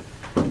reward.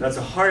 That's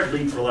a hard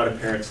leap for a lot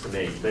of parents to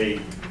make. They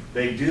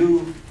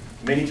do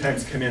many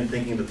times come in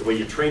thinking that the way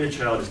you train a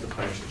child is to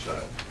punish the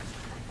child.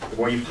 The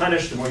more you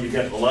punish, the more you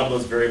get a lot of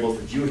those variables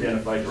that you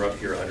identified are up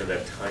here under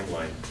that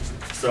timeline.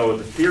 So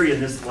the theory in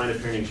this line of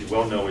parenting, as you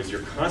well know, is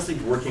you're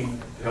constantly working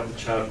to help the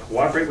child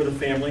cooperate with the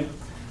family,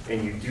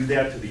 and you do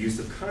that through the use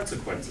of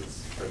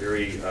consequences, a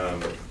very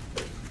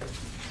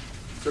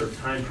sort of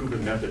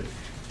time-proven method.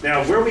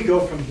 Now, where we go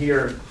from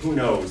here, who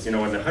knows? You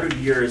know, in 100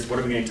 years, what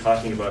are we going to be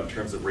talking about in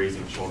terms of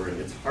raising children?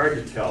 It's hard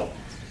to tell.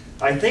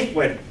 I think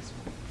what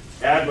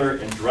Adler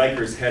and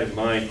Dreikers had in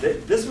mind,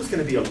 this was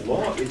going to be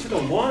it took a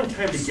long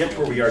time to get to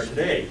where we are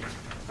today.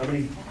 How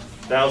many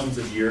thousands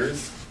of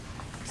years?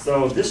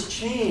 So this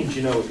change,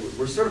 you know,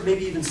 we're sort of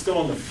maybe even still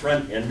on the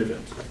front end of it.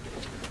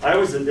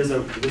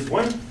 There's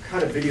one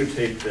kind of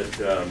videotape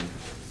that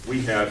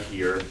we have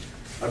here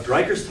of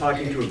Dreikers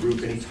talking to a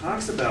group, and he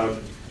talks about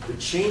the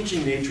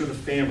changing nature of the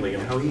family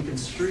and how he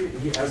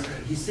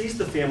sees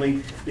the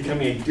family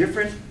becoming a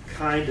different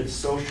kind of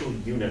social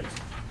unit.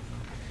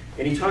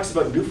 And he talks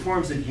about new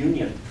forms of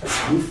union,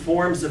 new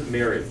forms of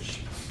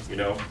marriage, you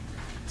know.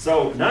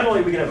 So not only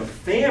are we going to have a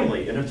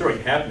family, and it's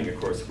already happening, of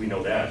course, we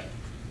know that,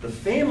 The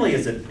family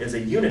as a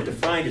unit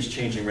defined is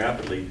changing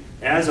rapidly,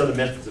 as are the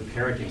methods of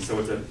parenting. So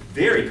it's a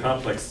very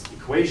complex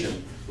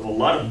equation with a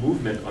lot of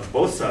movement on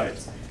both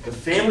sides. The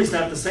family's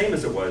not the same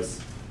as it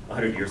was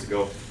 100 years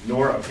ago,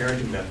 nor a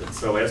parenting method.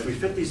 So as we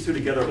fit these two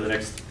together over the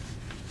next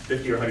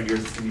 50 or 100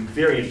 years, it's going to be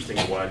very interesting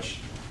to watch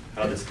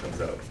how this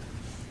comes out.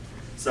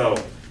 So,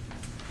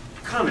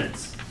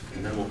 comments,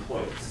 and then we'll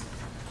close.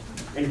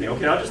 Anything?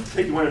 Okay, I'll just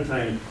take you one at a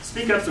time and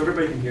speak up so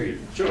everybody can hear you.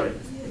 Joy.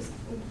 Yes,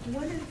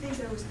 one of the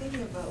things I was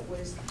thinking about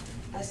was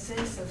a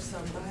sense of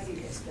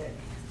somebodyness that,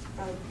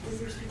 as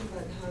you're speaking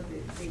about how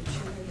the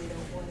children, they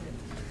don't want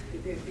to,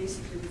 they're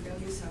basically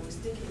rebellious. I was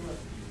thinking of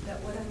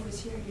that what I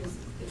was hearing is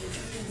the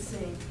children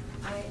saying,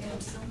 I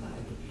am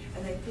somebody.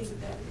 And I think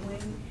that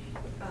when,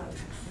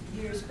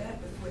 years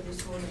back before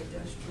this whole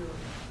industrial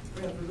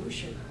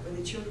revolution, when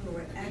the children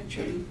were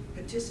actually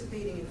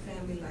participating in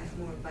family life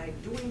more by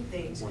doing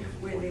things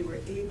where they were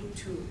able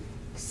to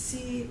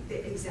see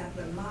the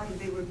example and model,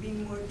 they were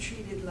being more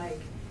treated like,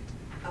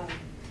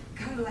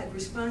 kind of like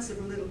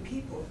responsible little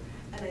people.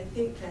 And I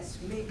think that's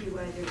maybe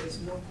why there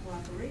was more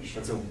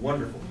cooperation. That's a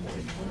wonderful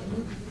point.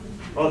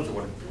 Oh, that's a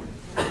wonderful point.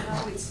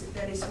 Now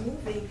that it's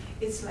moving,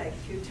 it's like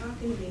if you're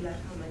talking to me like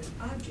I'm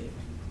an object,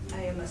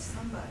 I am a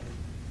somebody.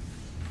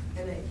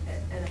 And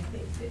I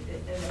think that,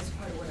 and that's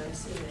part of what I'm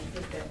seeing. I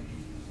think that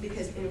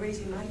because in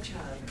raising my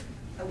child,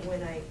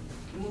 when I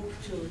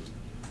moved to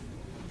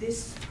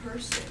this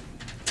person,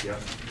 yeah,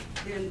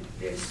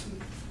 there's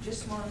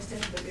just small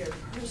steps, but they're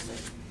a person,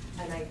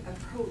 and I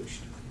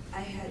approached.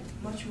 I had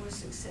much more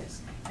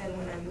success than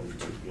when I moved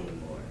to being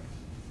more,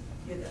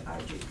 the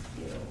object,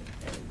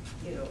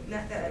 and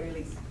not that I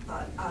really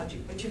thought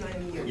object, but you know what I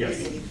mean. You're yes.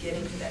 really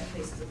getting to that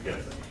place as a yes.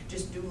 person.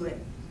 Just do it.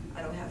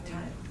 I don't have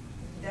time.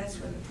 That's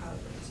when the problem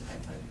is. I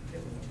thought there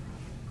were no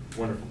problems.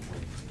 Wonderful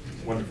point.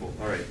 Wonderful.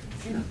 All right.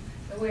 Tina.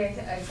 The way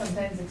I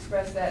sometimes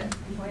express that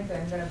point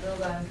that I'm going to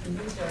build on from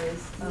you, Joy,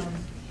 is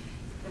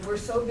that we're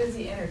so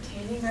busy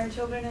entertaining our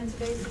children in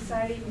today's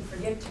society, we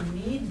forget to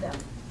need them.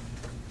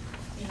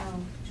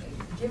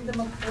 Give them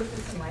a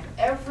purpose in life.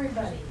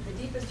 Everybody, the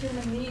deepest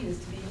human need is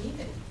to be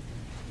needed.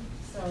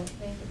 So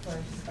thank you for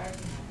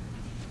sparking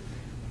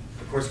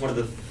that. Of course, one of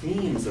the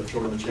themes of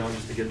Children the Challenge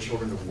is to get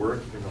children to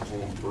work in the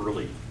home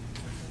early,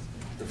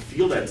 to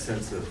feel that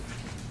sense of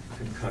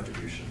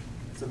contribution.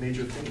 It's a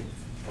major theme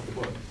of the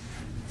book.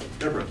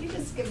 Deborah. Can you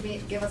just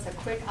give us a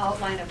quick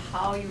outline of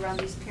how you run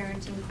these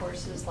parenting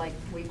courses, like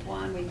week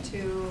 1, week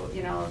 2,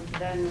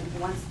 then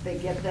once they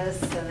get this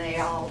and they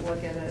all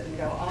look at it and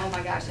go, oh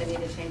my gosh, I need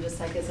to change this.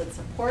 Like, is it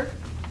support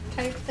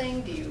type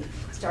thing? Do you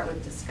start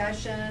with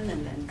discussion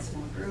and then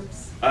small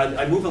groups?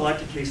 I move a lot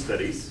to case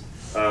studies.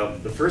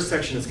 The first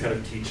section is kind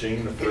of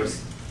teaching. The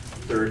first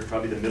third,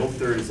 probably the middle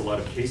third, is a lot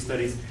of case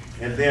studies.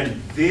 And then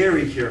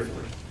very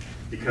carefully,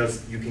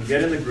 because you can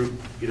get in the group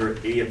either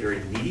a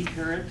very needy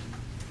parent,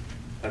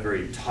 a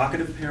very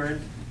talkative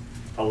parent,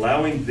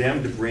 allowing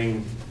them to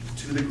bring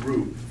to the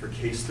group for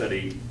case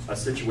study a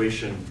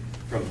situation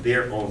from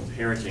their own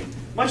parenting.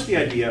 Much the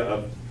idea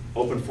of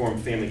open forum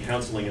family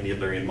counseling in the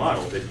Adlerian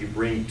model, that you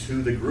bring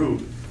to the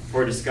group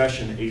for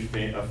discussion a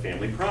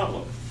family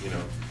problem,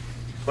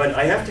 But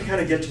I have to kind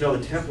of get to know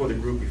the tempo of the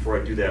group before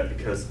I do that,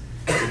 because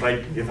if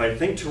I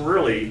think too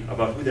early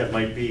about who that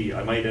might be,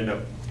 I might end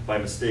up by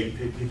mistake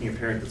picking a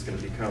parent that's going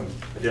to become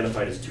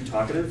identified as too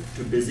talkative,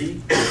 too busy,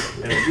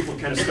 and people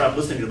kind of stop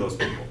listening to those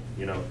people,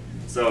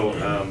 So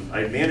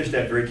I manage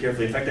that very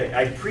carefully. In fact,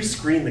 I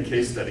pre-screen the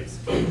case studies.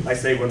 I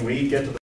say when we get to the